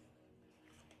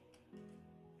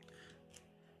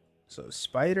 So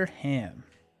Spider Ham.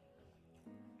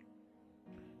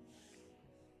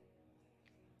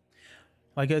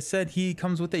 Like I said, he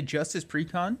comes with a Justice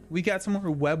Precon. We got some more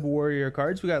Web Warrior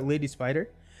cards. We got Lady Spider.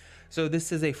 So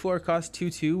this is a floor cost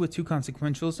 2/2 with 2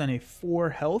 consequentials and a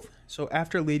 4 health. So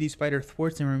after Lady Spider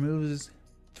thwarts and removes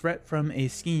threat from a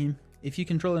scheme, if you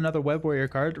control another Web Warrior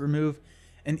card, remove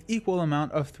an equal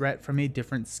amount of threat from a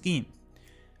different scheme.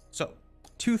 So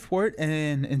 2 thwart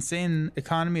and insane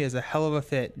economy is a hell of a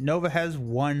fit. Nova has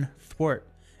 1 thwart,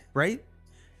 right?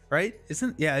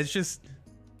 Isn't, yeah, it's just,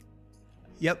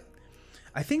 yep.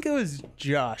 I think it was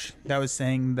Josh that was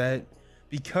saying that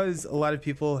because a lot of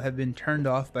people have been turned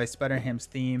off by Spider-Ham's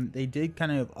theme, they did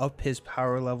kind of up his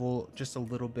power level just a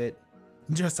little bit.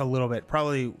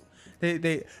 Probably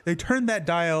they turned that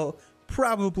dial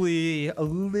probably a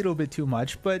little bit too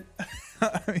much, but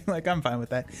I mean, like, I'm fine with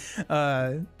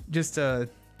that. Just to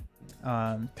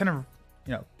kind of,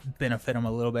 you know, benefit him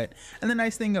a little bit. And the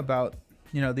nice thing about,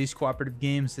 you know, these cooperative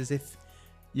games is if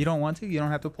you don't want to, you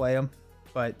don't have to play them.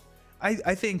 But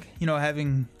I think, you know,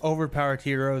 having overpowered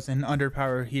heroes and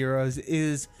underpowered heroes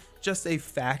is just a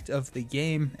fact of the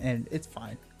game, and it's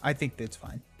fine. I think that's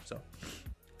fine. So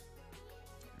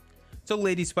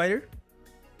Lady Spider.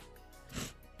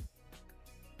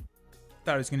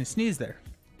 Thought I was gonna sneeze there.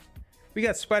 We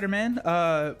got Spider-Man,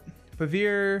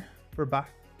 Pavir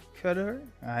Verbakader.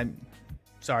 I'm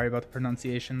sorry about the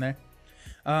pronunciation there.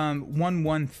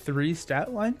 113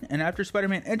 stat line, and after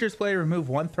Spider-Man enters play, remove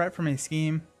 1 threat from a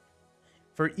scheme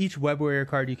for each Web Warrior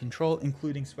card you control,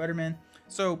 including Spider-Man.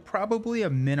 So probably a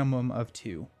minimum of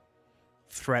 2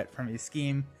 threat from a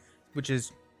scheme, which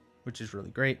is really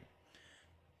great.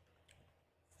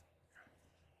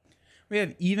 We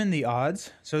have even the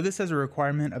odds. So this has a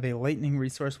requirement of a lightning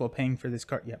resource while paying for this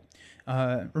card. Yeah.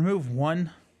 Remove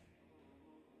 1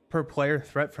 per player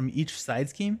threat from each side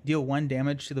scheme. Deal 1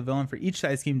 damage to the villain for each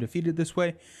side scheme defeated this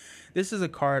way. This is a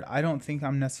card I don't think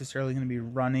I'm necessarily going to be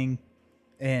running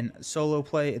in solo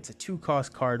play. It's a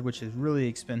 2-cost card, which is really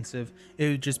expensive. It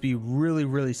would just be really,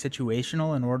 really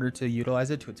situational in order to utilize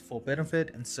it to its full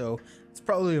benefit. And so it's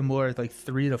probably a more like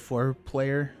 3 to 4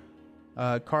 player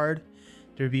card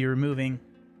to be removing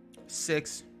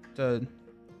 6 to,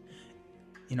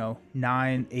 you know,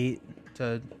 9, 8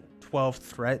 to 12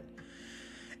 threat.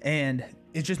 And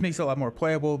it just makes it a lot more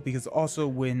playable, because also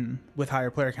with higher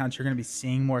player counts, you're going to be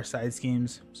seeing more side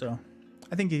schemes. So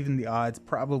I think even the odds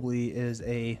probably is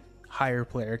a higher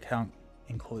player count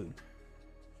include.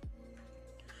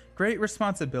 Great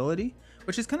responsibility,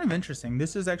 which is kind of interesting.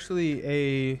 This is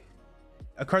actually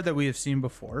a card that we have seen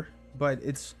before, but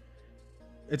it's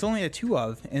only a 2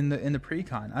 of in the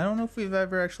pre-con. I don't know if we've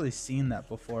ever actually seen that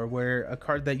before, where a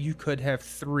card that you could have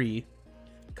 3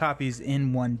 copies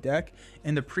in one deck,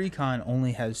 and the pre-con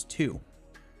only has 2.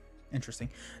 Interesting.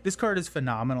 This card is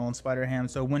phenomenal in Spider-Ham.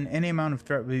 So when any amount of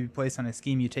threat will be placed on a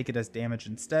scheme, you take it as damage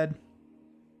instead.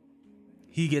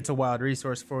 He gets a wild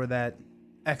resource for that.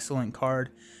 Excellent card.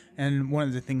 And one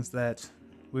of the things that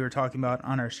we were talking about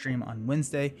on our stream on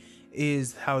Wednesday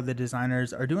is how the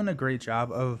designers are doing a great job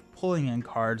of pulling in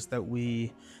cards that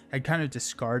we had kind of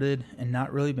discarded and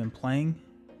not really been playing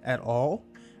at all,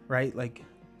 right? Like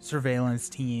Surveillance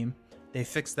Team. They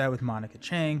fixed that with Monica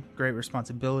Chang. Great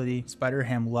responsibility.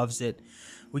 Spider-Ham loves it.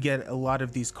 We get a lot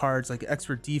of these cards like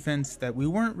Expert Defense that we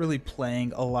weren't really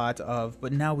playing a lot of,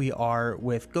 but now we are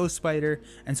with Ghost Spider.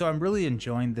 And so I'm really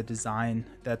enjoying the design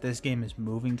that this game is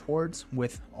moving towards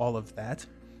with all of that.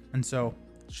 And so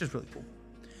it's just really cool.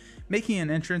 Making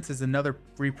an Entrance is another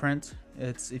reprint.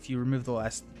 It's if you remove the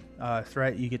last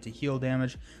threat, you get to heal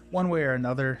damage one way or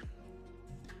another.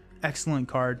 Excellent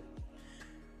card.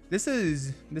 This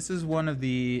is one of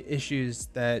the issues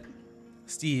that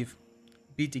Steve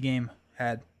Beat the Game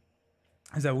had,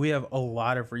 is that we have a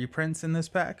lot of reprints in this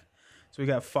pack. So we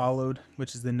got Followed,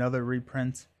 which is another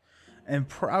reprint, and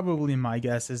probably my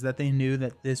guess is that they knew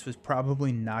that this was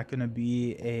probably not going to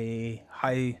be a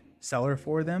high seller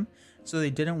for them, so they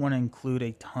didn't want to include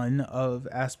a ton of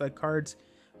aspect cards.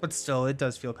 But still, it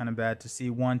does feel kind of bad to see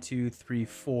 1, 2, 3,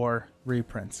 4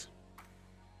 reprints.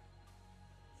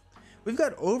 We've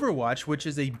got Overwatch, which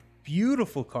is a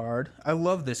beautiful card. I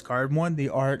love this card. 1, the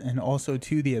art, and also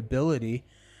 2, the ability.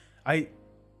 I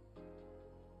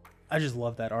just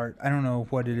love that art. I don't know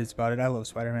what it is about it. I love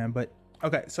Spider-Man, but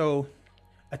okay. So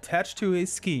attached to a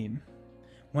scheme,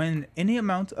 when any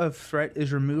amount of threat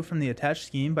is removed from the attached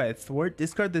scheme by a thwart,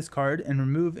 discard this card and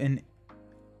remove an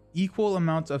equal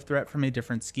amount of threat from a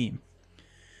different scheme.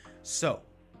 So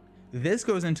this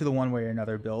goes into the one way or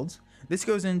another builds. This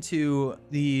goes into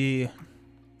the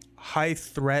high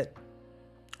threat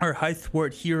or high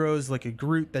thwart heroes like a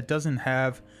Groot that doesn't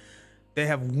have they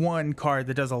have one card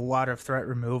that does a lot of threat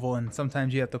removal, and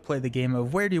sometimes you have to play the game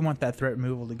of where do you want that threat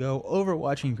removal to go.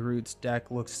 Overwatching Groot's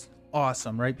deck looks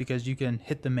awesome, right? Because you can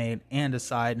hit the main and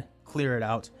aside, clear it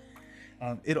out.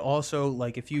 It also,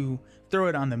 like, if you throw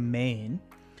it on the main,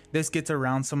 this gets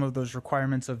around some of those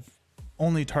requirements of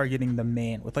only targeting the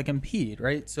main with like impede,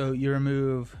 right? So you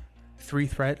remove 3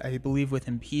 threat, I believe, with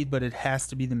impede, but it has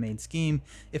to be the main scheme.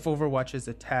 If Overwatch is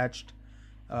attached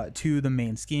to the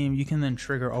main scheme, you can then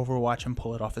trigger Overwatch and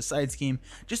pull it off a side scheme.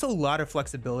 Just a lot of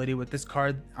flexibility with this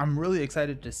card. I'm really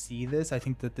excited to see this. I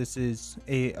think that this is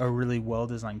a really well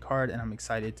designed card, and I'm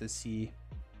excited to see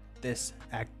this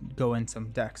go in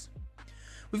some decks.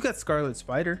 We've got Scarlet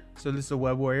Spider. So this is a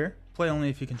Web Warrior. Play only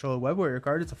if you control a Web Warrior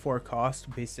card. It's a 4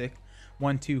 cost, basic,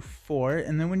 1, 2, 4.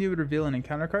 And then when you would reveal an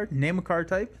encounter card, name a card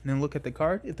type, and then look at the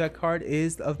card. If that card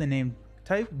is of the named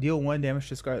type, deal 1 damage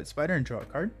to Scarlet Spider and draw a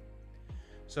card.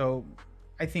 So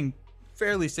I think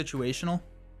fairly situational.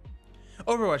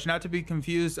 Overwatch, not to be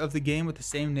confused of the game with the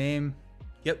same name.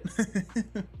 Yep.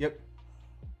 Yep.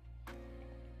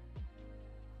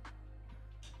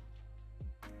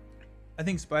 I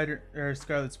think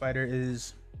Scarlet Spider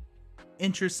is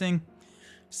interesting,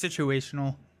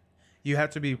 situational. You have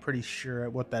to be pretty sure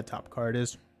at what that top card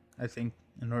is, I think,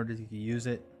 in order to use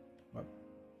it. But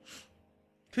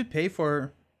could pay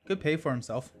for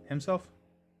himself.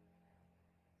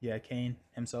 Yeah, Kane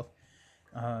himself.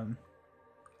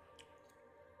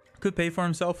 Could pay for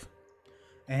himself.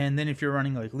 And then if you're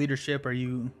running like leadership, or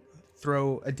you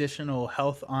throw additional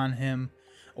health on him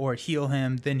or heal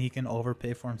him, then he can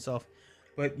overpay for himself.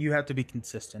 But you have to be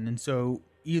consistent. And so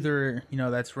either, you know,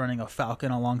 that's running a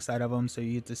Falcon alongside of him, so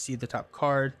you get to see the top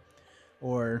card,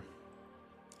 or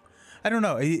I don't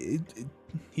know.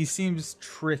 He seems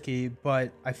tricky,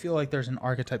 but I feel like there's an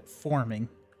archetype forming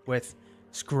with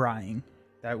scrying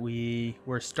that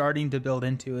we're starting to build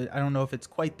into it. I don't know if it's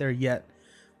quite there yet,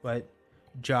 but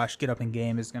Josh, Get Up in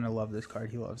Game, is going to love this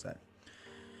card. He loves that.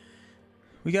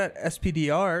 We got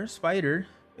SPDR, Spider.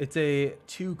 It's a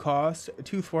 2 cost,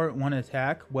 2 thwart, 1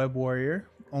 attack, Web Warrior.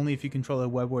 Only if you control a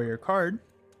Web Warrior card.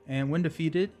 And when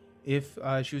defeated, if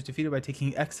she was defeated by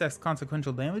taking excess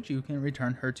consequential damage, you can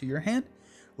return her to your hand.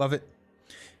 Love it.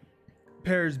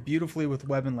 Pairs beautifully with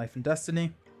Web and Life and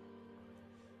Destiny.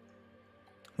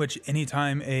 Which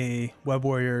anytime a Web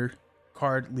Warrior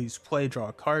card leaves play, draw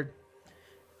a card.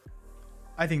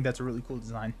 I think that's a really cool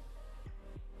design.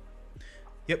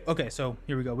 Yep. Okay, so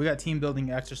here we go. We got team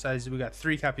building exercises. We got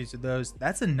 3 copies of those.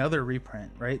 That's another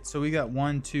reprint, right? So we got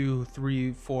 1, 2,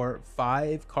 3, 4,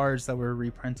 5 cards that were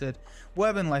reprinted.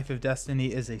 Web and Life of Destiny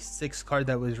is a 6 card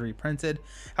that was reprinted.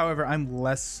 However, I'm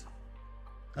less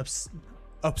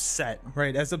upset,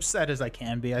 right? As upset as I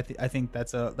can be. I think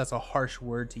that's a harsh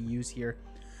word to use here,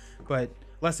 but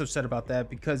less upset about that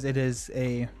because it is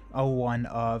a one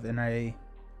of, and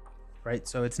right?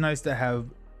 So it's nice to have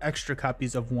extra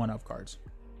copies of one of cards.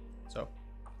 So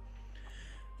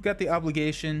we got the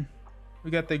Obligation,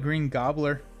 we got the Green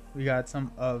Gobbler, we got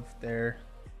some of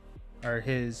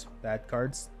his bad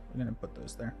cards. We're gonna put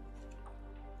those there.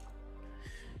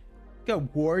 We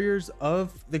got Warriors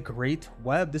of the Great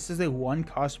Web. This is a 1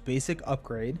 cost basic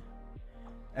upgrade.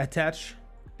 The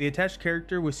attached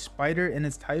character with Spider in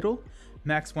its title,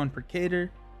 max 1 per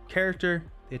character.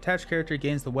 The attached character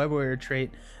gains the Web Warrior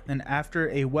trait. Then after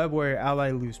a Web Warrior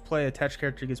ally leaves play, attached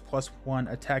character gets +1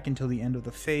 attack until the end of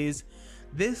the phase.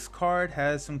 This card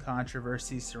has some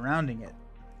controversy surrounding it.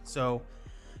 So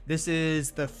this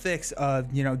is the fix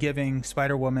of, you know, giving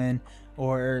Spider-Woman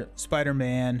or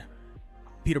Spider-Man,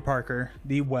 Peter Parker,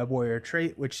 the Web Warrior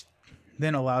trait, which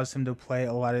then allows him to play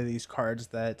a lot of these cards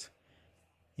that,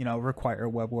 you know, require a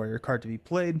Web Warrior card to be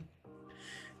played.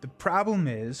 The problem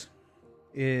is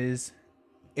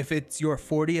if it's your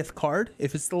 40th card,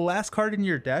 if it's the last card in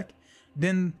your deck,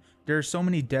 then there's so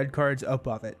many dead cards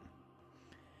above it.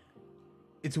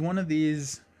 It's one of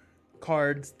these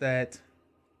cards that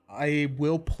I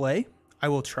will play. I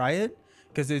will try it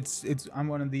because I'm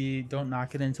one of the don't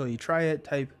knock it until you try it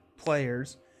type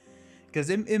players, because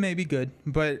it may be good,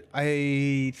 but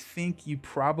I think you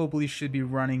probably should be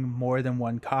running more than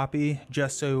 1 copy,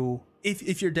 just so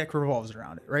if your deck revolves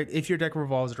around it, right? If your deck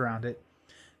revolves around it,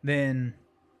 then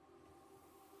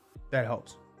that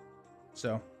helps.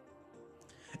 So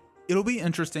it'll be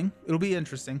interesting.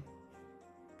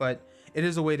 But it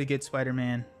is a way to get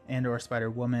Spider-Man and or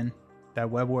Spider-Woman, that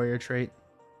Web Warrior trait.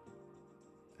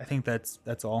 I think that's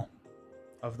all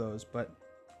of those, but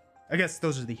I guess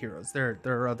those are the heroes. There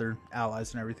are other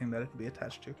allies and everything that it can be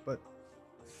attached to, but.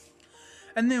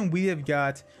 And then we have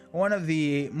got one of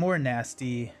the more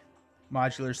nasty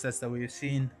modular sets that we've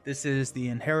seen. This is the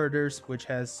Inheritors, which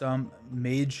has some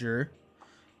major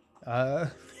uh,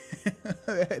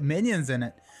 minions in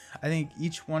it. I think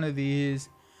each one of these,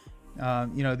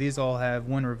 these all have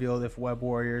when revealed if web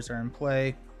warriors are in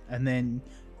play, and then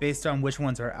based on which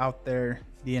ones are out there,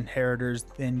 the inheritors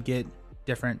then get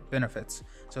different benefits.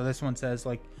 So this one says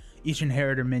like each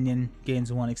inheritor minion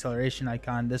gains 1 acceleration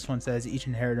icon. This one says each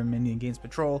inheritor minion gains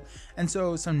patrol. And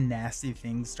so some nasty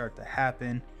things start to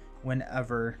happen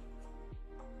whenever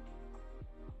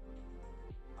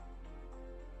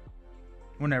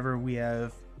we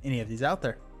have any of these out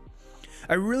there.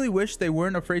 I really wish they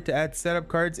weren't afraid to add setup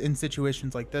cards in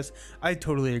situations like this. I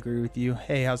totally agree with you.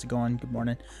 Hey, how's it going? Good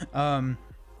morning. I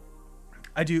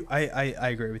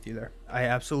agree with you there. I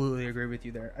absolutely agree with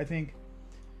you there. I think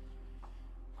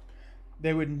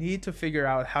they would need to figure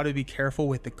out how to be careful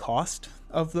with the cost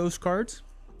of those cards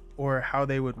or how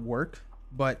they would work.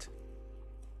 But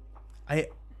I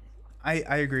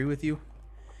agree with you.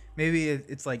 Maybe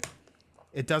it's like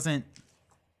it doesn't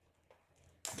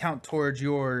count towards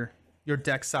your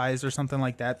deck size or something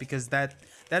like that, because that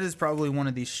is probably one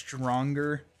of the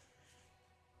stronger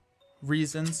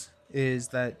reasons, is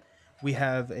that we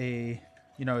have a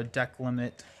deck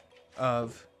limit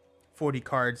of 40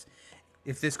 cards.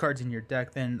 If this card's in your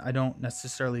deck, then I don't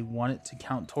necessarily want it to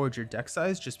count towards your deck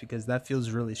size, just because that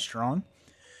feels really strong.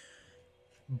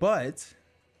 But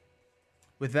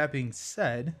with that being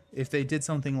said, if they did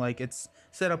something like it's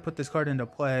set up, put this card into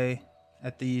play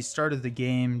at the start of the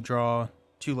game, draw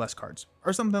 2 less cards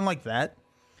or something like that,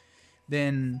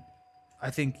 then I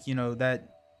think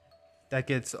that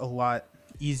gets a lot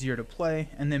easier to play.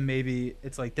 And then maybe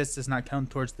it's like this does not count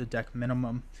towards the deck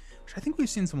minimum, which I think we've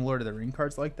seen some Lord of the Ring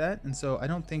cards like that, and so I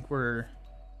don't think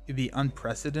it'd be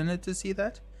unprecedented to see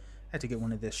that. I had to get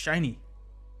one of this shiny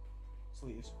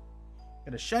sleeves.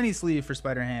 Got a shiny sleeve for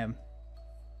Spider-Ham.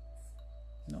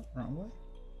 No, wrong way.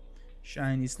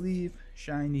 Shiny sleeve,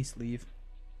 shiny sleeve.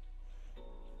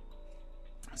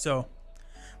 So,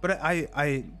 but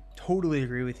I totally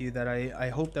agree with you that I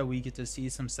hope that we get to see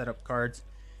some setup cards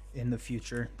in the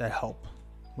future that help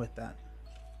with that.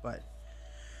 But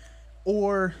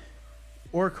or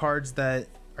cards that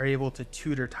are able to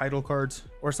tutor title cards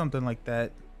or something like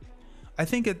that. I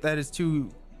think that is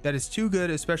too good,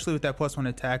 especially with that +1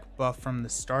 attack buff from the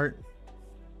start.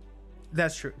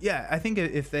 That's true. Yeah, I think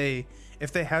if they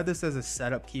had this as a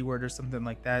setup keyword or something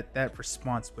like that, that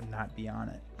response would not be on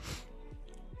it.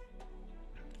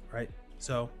 Right?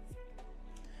 So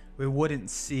we wouldn't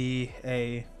see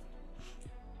a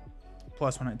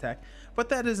 +1 attack. But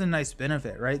that is a nice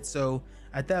benefit, right? So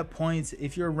at that point,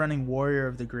 if you're running Warrior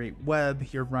of the Great Web,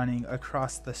 you're running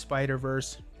Across the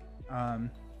Spider-Verse.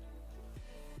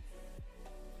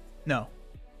 No.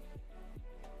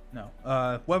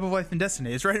 Web of Life and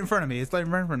Destiny is right in front of me. It's right in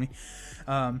front of me.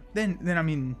 Then I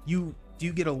mean, you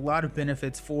do get a lot of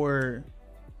benefits for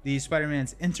the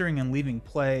Spider-Mans entering and leaving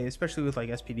play, especially with like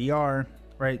SPDR,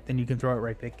 right? Then you can throw it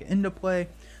right back into play.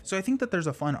 So I think that there's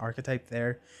a fun archetype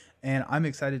there, and I'm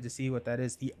excited to see what that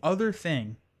is. The other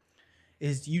thing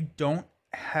is you don't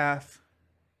have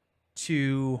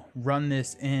to run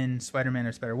this in Spider-Man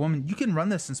or Spider-Woman. You can run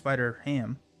this in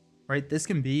Spider-Ham, right? This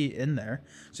can be in there.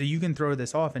 So you can throw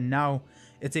this off, and now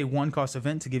it's a 1-cost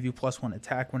event to give you +1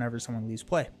 attack whenever someone leaves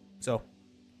play. So,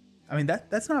 I mean,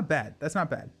 that's not bad. That's not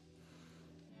bad.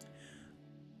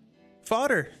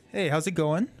 Fodder, hey, how's it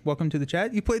going? Welcome to the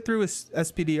chat. You played through with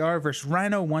SPDR versus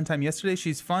Rhino one time yesterday.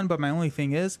 She's fun, but my only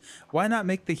thing is, why not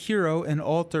make the hero and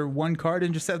alter 1 card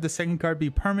and just have the second card be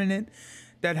permanent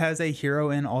that has a hero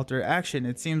and alter action?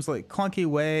 It seems like clunky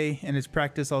way in its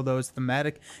practice, although it's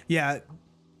thematic. Yeah,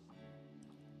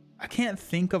 I can't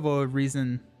think of a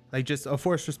reason, like just a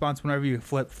forced response whenever you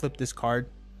flip this card.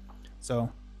 So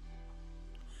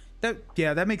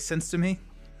that makes sense to me.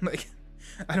 Like,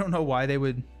 I don't know why they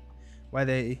would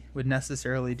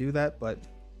necessarily do that, but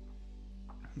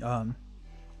yeah,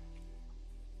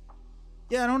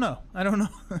 I don't know.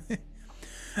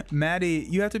 Maddie,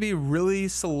 you have to be really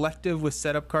selective with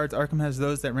setup cards. Arkham has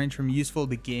those that range from useful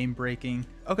to game breaking.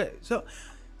 Okay, so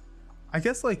I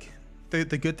guess like the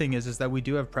good thing is that we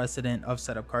do have precedent of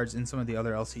setup cards in some of the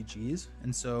other LCGs,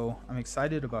 and so I'm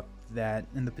excited about that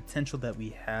and the potential that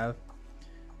we have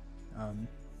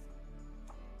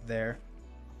there.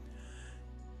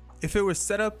 If it was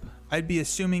set up, I'd be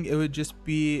assuming it would just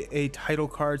be a title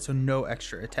card, so no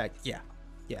extra attack. Yeah,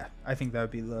 I think that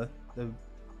would be the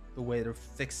way to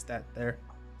fix that there.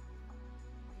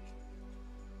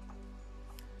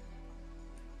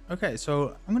 Okay,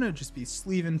 so I'm gonna just be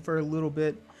sleeving for a little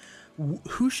bit.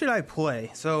 Who should I play?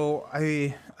 So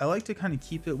I like to kind of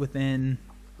keep it within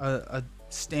a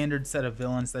standard set of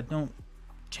villains that don't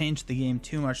change the game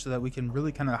too much, so that we can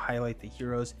really kind of highlight the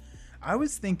heroes. I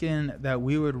was thinking that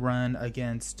we would run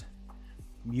against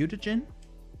Mutagen.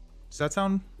 Does that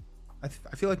sound? I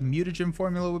feel like Mutagen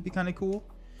formula would be kind of cool.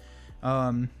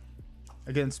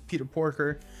 Against Peter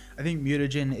Porker. I think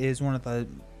Mutagen is one of the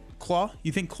Claw.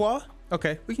 You think Claw?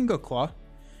 Okay, we can go Claw.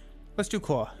 Let's do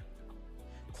Claw.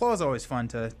 Claw is always fun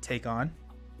to take on.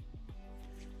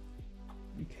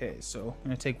 Okay, so I'm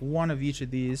gonna take one of each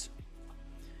of these.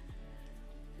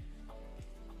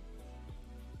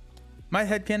 My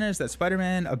headcanon is that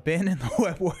Spider-Man abandoned the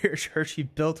Web Warrior church he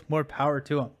built. More power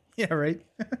to him. Yeah, right?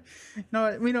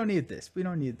 No, we don't need this. We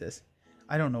don't need this.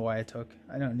 I don't know why I took.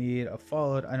 I don't need a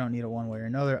followed. I don't need a one way or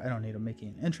another. I don't need a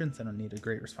making an entrance. I don't need a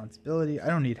great responsibility. I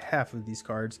don't need half of these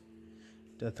cards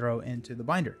to throw into the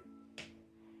binder.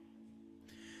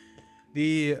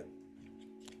 The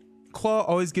Claw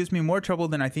always gives me more trouble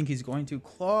than I think he's going to.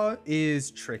 Claw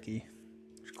is tricky.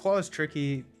 Claw is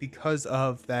tricky because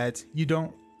of that you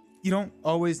don't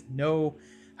always know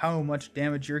how much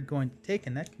damage you're going to take,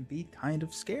 and that can be kind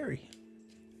of scary.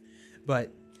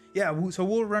 But yeah, so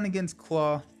we'll run against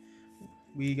Claw.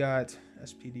 We got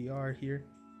SPDR here.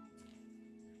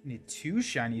 We need 2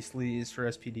 shiny sleeves for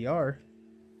SPDR.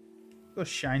 Go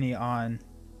shiny on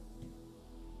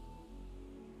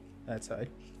that side.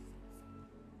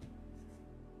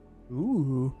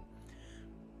 Ooh.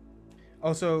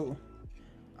 Also,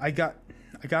 I got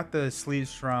the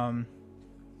sleeves from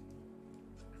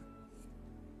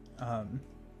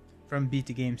Beat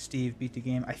the Game, Steve, Beat the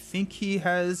Game. I think he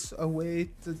has a way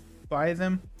to buy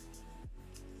them,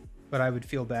 but I would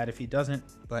feel bad if he doesn't.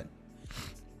 But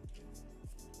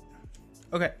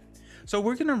okay, so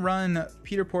we're gonna run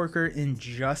Peter Porker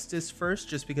Injustice first,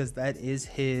 just because that is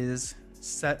his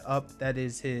setup, that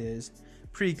is his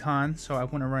pre-con. So I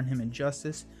want to run him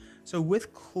Injustice. So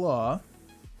with Claw,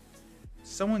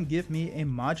 someone give me a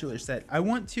modular set. I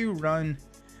want to run.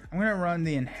 I'm gonna run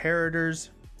the Inheritors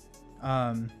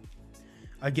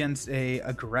against a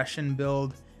aggression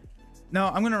build. No,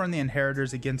 I'm gonna run the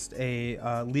Inheritors against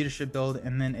a leadership build,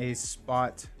 and then an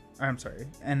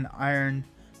Iron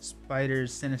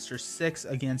Spider's Sinister 6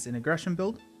 against an aggression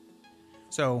build.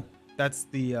 So that's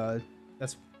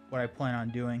what I plan on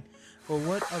doing. But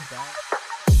what about